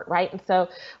support, right? And so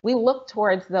we look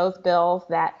towards those bills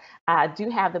that do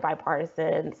have the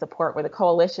bipartisan support, where the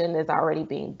coalition is already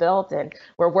being built, and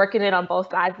we're working it on both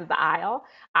sides of the aisle.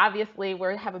 Obviously,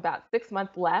 we have about 6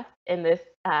 months left in this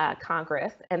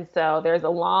Congress, and so there's a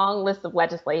long list of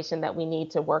legislation that we need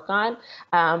to work on,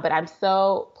 but I'm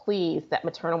so pleased that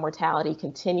maternal mortality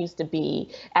continues to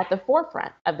be at the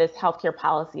forefront of this healthcare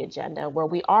policy agenda, where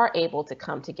we are able to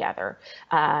come together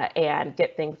and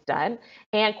get things done.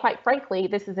 And quite frankly,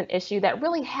 this is an issue that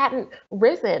really hadn't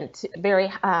risen to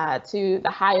the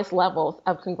highest levels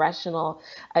of congressional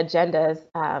agendas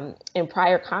in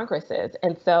prior Congresses.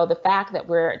 And so the fact that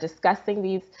we're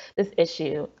discussing this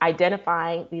issue,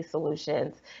 identifying these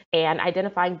solutions, and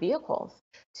identifying vehicles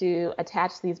to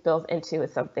attach these bills into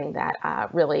is something that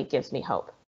really gives me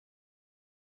hope.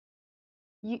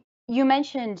 You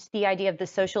mentioned the idea of the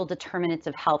social determinants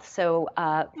of health. So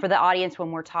for the audience,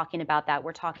 when we're talking about that,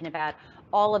 we're talking about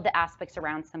all of the aspects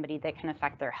around somebody that can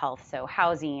affect their health. So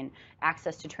housing,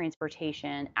 access to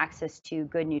transportation, access to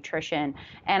good nutrition.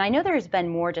 And I know there's been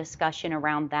more discussion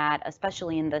around that,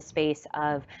 especially in the space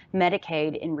of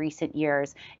Medicaid in recent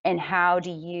years. And how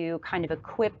do you kind of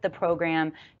equip the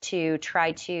program to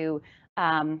try to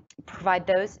provide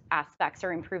those aspects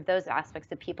or improve those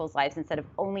aspects of people's lives instead of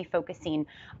only focusing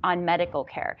on medical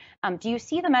care? Do you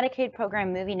see the Medicaid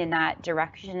program moving in that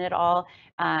direction at all?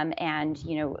 And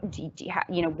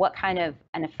what kind of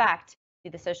an effect do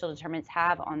the social determinants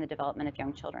have on the development of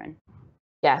young children?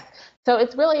 Yes. So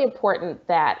it's really important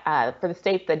that for the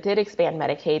states that did expand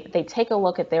Medicaid, they take a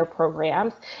look at their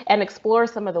programs and explore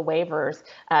some of the waivers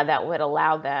that would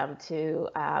allow them to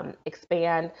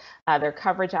expand their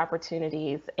coverage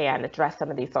opportunities and address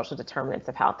some of these social determinants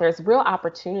of health. There's real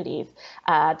opportunities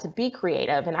to be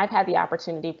creative. And I've had the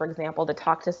opportunity, for example, to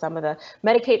talk to some of the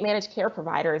Medicaid managed care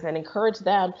providers and encourage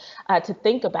them to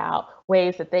think about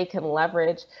ways that they can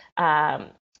leverage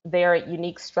their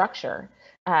unique structure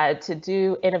to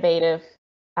do innovative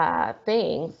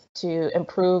things to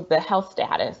improve the health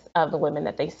status of the women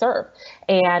that they serve.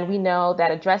 And we know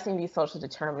that addressing these social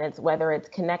determinants, whether it's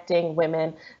connecting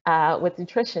women with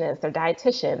nutritionists or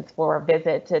dietitians for a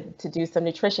visit to do some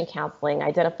nutrition counseling,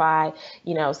 identify,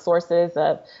 sources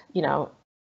of,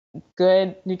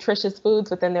 good nutritious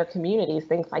foods within their communities,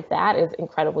 things like that is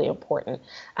incredibly important.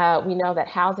 We know that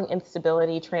housing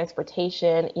instability,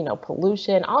 transportation,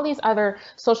 pollution, all these other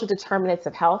social determinants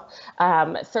of health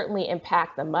certainly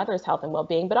impact the mother's health and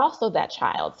well-being, but also that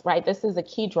child's, right? This is a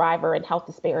key driver in health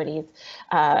disparities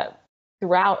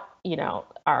throughout,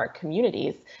 our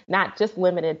communities, not just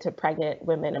limited to pregnant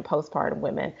women and postpartum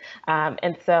women.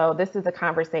 And so this is a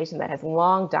conversation that has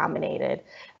long dominated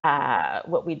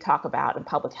what we talk about in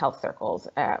public health circles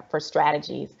for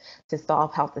strategies to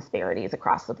solve health disparities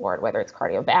across the board, whether it's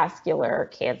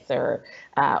cardiovascular, cancer,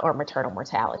 or maternal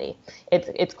mortality.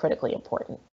 It's critically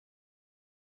important.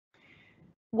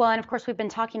 Well, and of course, we've been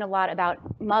talking a lot about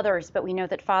mothers, but we know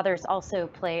that fathers also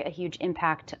play a huge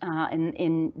impact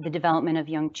in the development of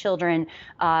young children.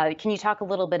 Can you talk a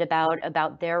little bit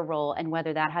about their role and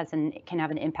whether that can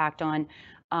have an impact on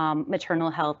maternal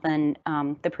health and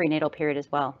the prenatal period as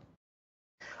well?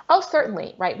 Oh,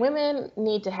 certainly, right. Women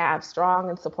need to have strong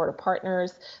and supportive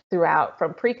partners throughout,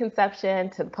 from preconception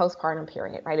to the postpartum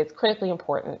period, right? It's critically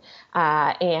important.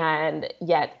 And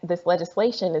yet this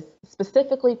legislation is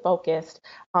specifically focused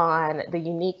on the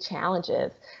unique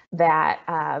challenges that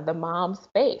the moms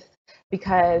face,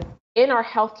 because in our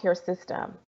healthcare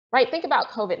system, right, think about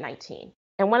COVID-19.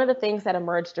 And one of the things that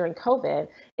emerged during COVID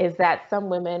is that some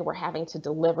women were having to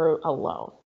deliver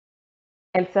alone.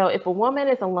 And so if a woman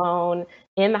is alone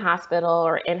in the hospital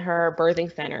or in her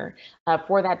birthing center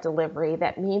for that delivery,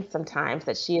 that means sometimes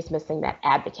that she is missing that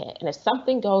advocate. And if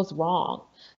something goes wrong,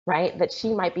 right, that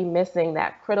she might be missing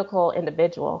that critical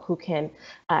individual who can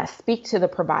speak to the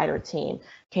provider team,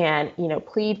 can,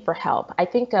 plead for help. I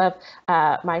think of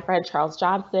my friend Charles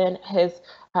Johnson. His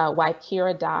wife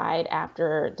Kira died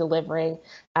after delivering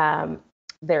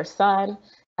their son,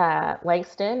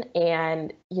 Langston,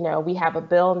 and we have a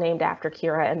bill named after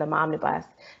Kira in the Momnibus.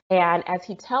 And as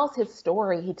he tells his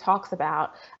story, he talks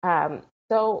about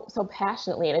so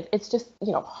passionately, and it's just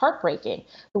heartbreaking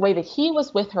the way that he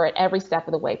was with her at every step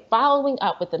of the way, following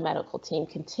up with the medical team,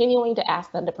 continuing to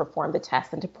ask them to perform the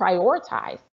tests and to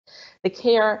prioritize the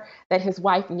care that his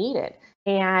wife needed.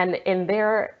 And in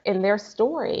their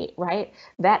story, right,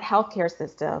 that healthcare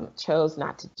system chose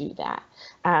not to do that.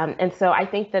 And so I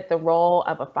think that the role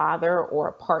of a father or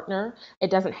a partner, it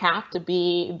doesn't have to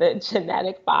be the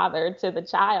genetic father to the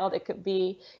child. It could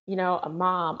be, a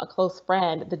mom, a close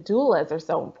friend. The doulas are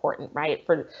so important, right,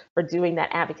 for doing that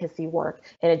advocacy work,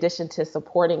 in addition to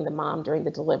supporting the mom during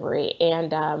the delivery.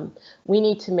 And we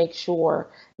need to make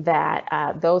sure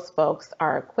that those folks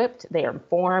are equipped, they are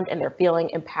informed, and they're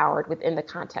feeling empowered within the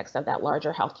context of that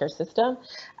larger healthcare system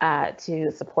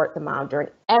to support the mom during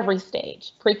every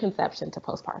stage, preconception to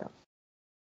postpartum.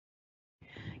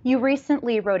 You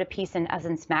recently wrote a piece in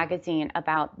Essence magazine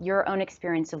about your own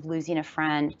experience of losing a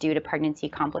friend due to pregnancy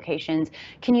complications.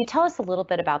 Can you tell us a little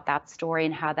bit about that story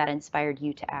and how that inspired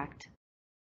you to act?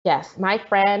 Yes, my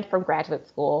friend from graduate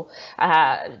school,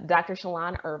 Dr.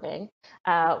 Shalon Irving,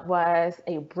 was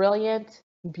a brilliant,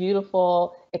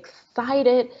 beautiful,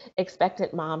 excited,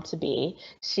 expectant mom to be.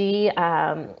 She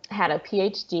had a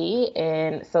PhD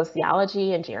in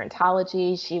sociology and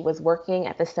gerontology. She was working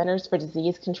at the Centers for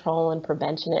Disease Control and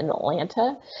Prevention in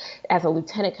Atlanta as a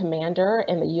lieutenant commander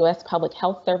in the U.S. Public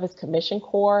Health Service Commission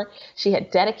Corps. She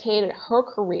had dedicated her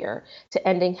career to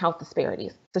ending health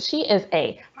disparities. So she is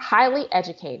a highly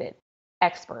educated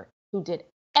expert who did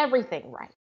everything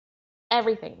right,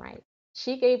 everything right.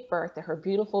 She gave birth to her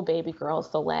beautiful baby girl,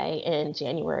 Soleil, in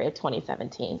January of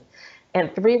 2017.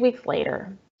 And 3 weeks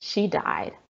later, she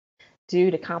died due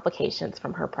to complications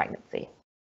from her pregnancy.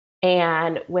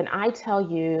 And when I tell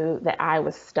you that I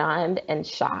was stunned and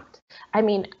shocked, I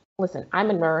mean, listen, I'm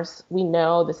a nurse. We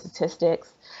know the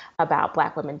statistics about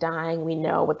Black women dying. We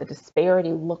know what the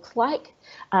disparity looks like.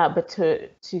 But to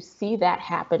see that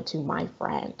happen to my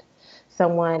friend,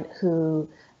 someone who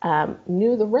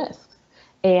knew the risks,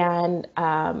 and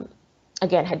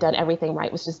again, had done everything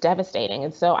right, was just devastating.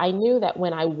 And so I knew that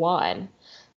when I won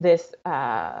this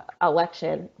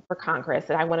election for Congress,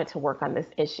 that I wanted to work on this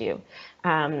issue.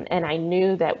 And I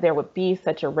knew that there would be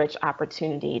such a rich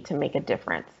opportunity to make a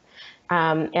difference.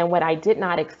 And what I did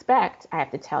not expect, I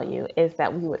have to tell you, is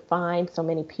that we would find so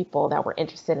many people that were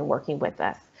interested in working with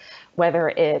us, whether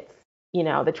it's,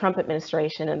 the Trump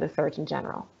administration and the Surgeon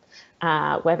General,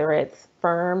 whether it's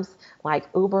firms like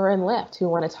Uber and Lyft who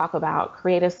want to talk about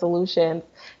creative solutions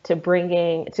to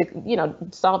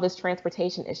solve this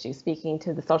transportation issue, speaking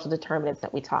to the social determinants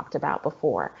that we talked about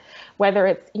before, whether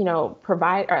it's,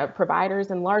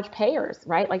 providers and large payers,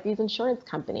 right, like these insurance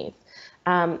companies.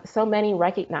 So many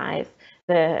recognize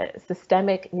the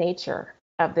systemic nature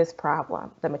of this problem,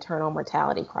 the maternal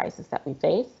mortality crisis that we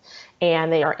face,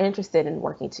 and they are interested in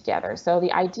working together. So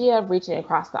the idea of reaching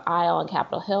across the aisle on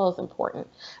Capitol Hill is important,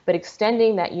 but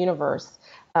extending that universe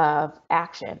of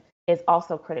action is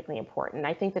also critically important. And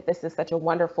I think that this is such a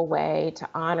wonderful way to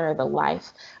honor the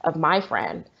life of my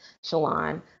friend,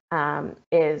 Shalon,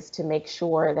 is to make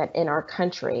sure that in our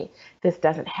country, this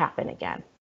doesn't happen again.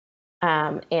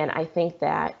 And I think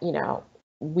that,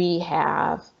 we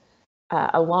have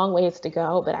a long ways to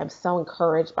go, but I'm so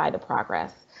encouraged by the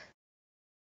progress.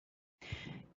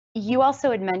 You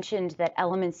also had mentioned that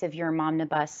elements of your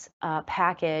Momnibus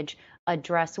package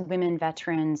address women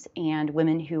veterans and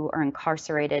women who are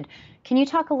incarcerated. Can you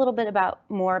talk a little bit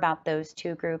more about those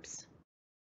two groups?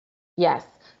 Yes.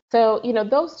 So,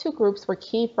 those two groups were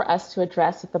key for us to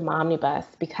address with the Momnibus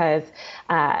because,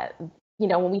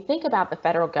 when we think about the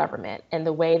federal government and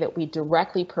the way that we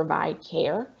directly provide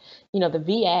care, the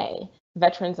VA,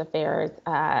 Veterans Affairs,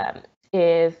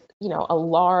 is, a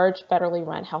large federally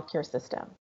run healthcare system.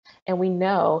 And we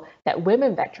know that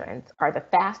women veterans are the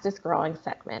fastest growing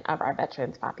segment of our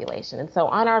veterans population. And so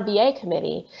on our VA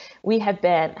committee, we have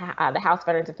been, the House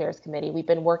Veterans Affairs Committee, we've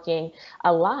been working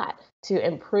a lot to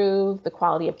improve the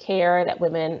quality of care that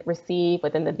women receive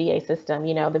within the VA system.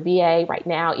 The VA right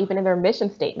now, even in their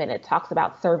mission statement, it talks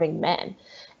about serving men.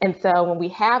 And so when we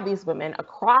have these women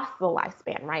across the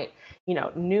lifespan, right,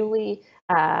 newly,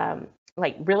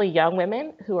 like really young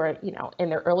women who are, in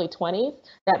their early 20s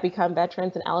that become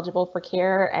veterans and eligible for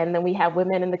care. And then we have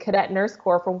women in the Cadet Nurse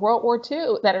Corps from World War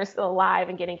II that are still alive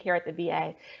and getting care at the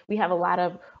VA. We have a lot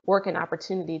of work and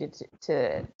opportunity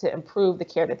to improve the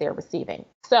care that they're receiving.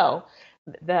 So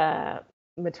the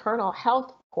maternal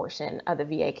health portion of the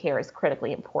VA care is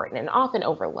critically important and often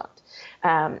overlooked.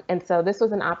 And so this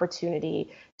was an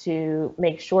opportunity to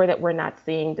make sure that we're not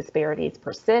seeing disparities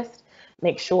persist,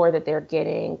 make sure that they're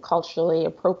getting culturally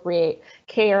appropriate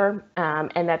care,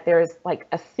 and that there's like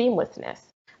a seamlessness.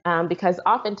 Because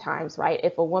oftentimes, right,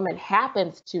 if a woman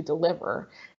happens to deliver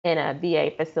in a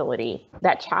VA facility,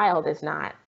 that child is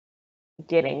not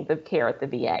getting the care at the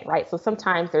VA, right? So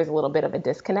sometimes there's a little bit of a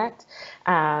disconnect.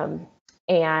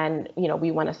 And, we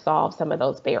want to solve some of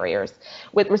those barriers.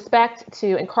 With respect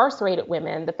to incarcerated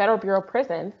women, the Federal Bureau of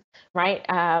Prisons, right,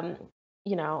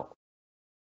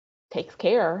 takes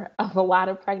care of a lot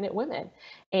of pregnant women.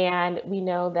 And we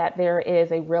know that there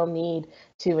is a real need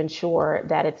to ensure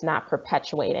that it's not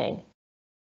perpetuating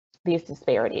these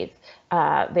disparities.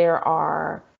 There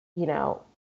are,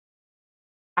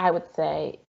 I would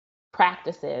say,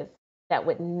 practices that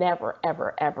would never,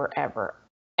 ever, ever, ever,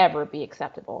 ever be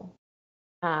acceptable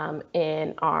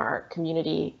in our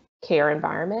community care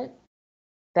environment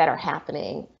that are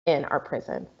happening in our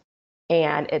prisons.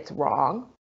 And it's wrong.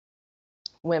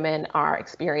 Women are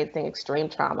experiencing extreme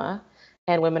trauma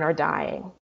and women are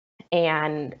dying.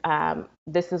 And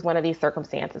this is one of these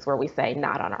circumstances where we say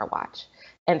not on our watch.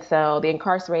 And so the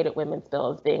Incarcerated Women's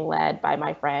Bill is being led by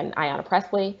my friend Ayanna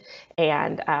Pressley.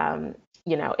 And,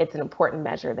 it's an important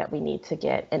measure that we need to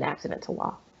get enacted into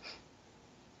law.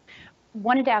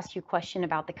 Wanted to ask you a question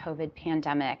about the COVID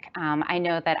pandemic. I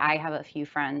know that I have a few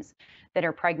friends that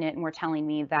are pregnant and were telling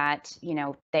me that,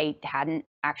 they hadn't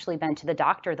actually been to the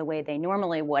doctor the way they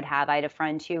normally would have. I had a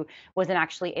friend who wasn't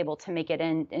actually able to make it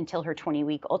in until her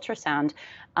 20-week ultrasound.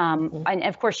 And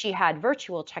of course, she had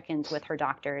virtual check-ins with her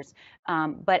doctors.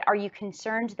 But are you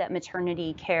concerned that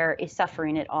maternity care is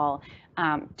suffering at all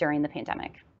during the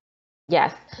pandemic?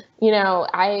 Yes.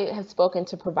 I have spoken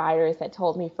to providers that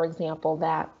told me, for example,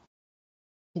 that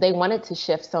they wanted to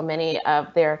shift so many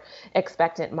of their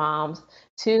expectant moms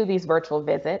to these virtual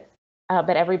visits,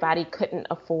 but everybody couldn't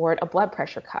afford a blood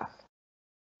pressure cuff.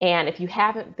 And if you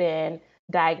haven't been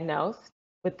diagnosed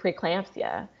with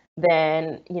preeclampsia,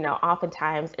 then,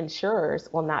 oftentimes insurers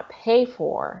will not pay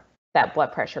for that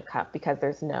blood pressure cuff because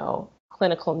there's no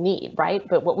clinical need, right?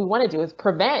 But what we want to do is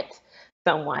prevent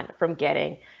someone from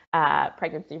getting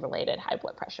pregnancy-related high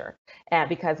blood pressure,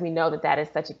 because we know that is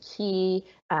such a key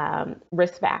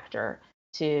risk factor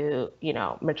to,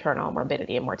 maternal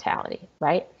morbidity and mortality,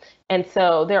 right? And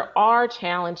so there are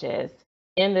challenges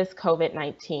in this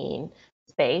COVID-19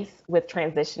 space with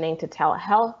transitioning to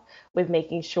telehealth, with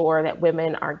making sure that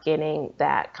women are getting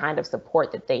that kind of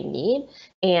support that they need.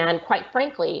 And quite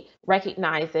frankly,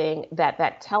 recognizing that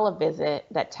televisit,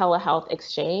 that telehealth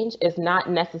exchange is not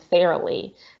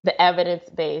necessarily the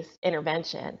evidence-based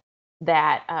intervention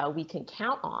that we can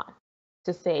count on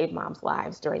to save moms'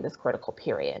 lives during this critical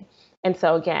period. And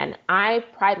so again, I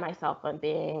pride myself on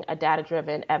being a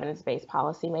data-driven, evidence-based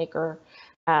policymaker.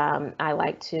 I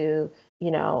like to,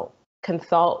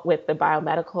 consult with the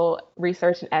biomedical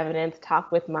research and evidence,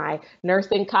 talk with my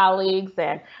nursing colleagues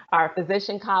and our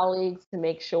physician colleagues to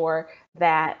make sure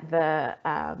that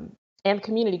and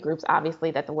community groups, obviously,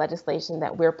 that the legislation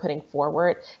that we're putting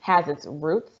forward has its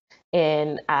roots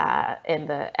in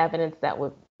the evidence that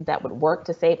would work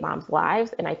to save moms'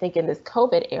 lives. And I think in this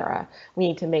COVID era, we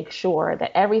need to make sure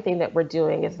that everything that we're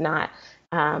doing is not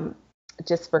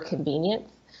just for convenience,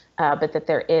 but that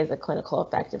there is a clinical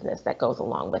effectiveness that goes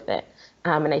along with it.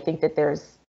 And I think that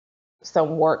there's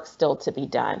some work still to be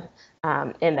done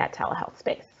in that telehealth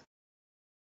space.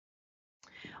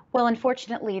 Well,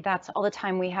 unfortunately, that's all the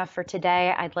time we have for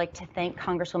today. I'd like to thank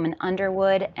Congresswoman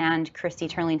Underwood and Christy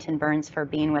Turlington Burns for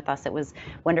being with us. It was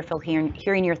wonderful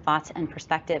hearing your thoughts and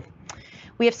perspective.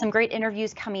 We have some great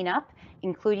interviews coming up,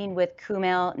 including with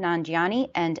Kumail Nanjiani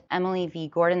and Emily V.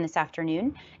 Gordon this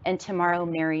afternoon, and tomorrow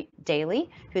Mary Daly,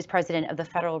 who's president of the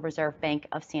Federal Reserve Bank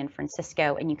of San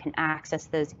Francisco. And you can access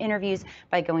those interviews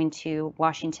by going to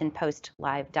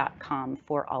WashingtonPostLive.com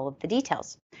for all of the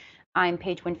details. I'm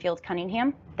Paige Winfield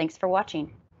Cunningham. Thanks for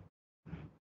watching.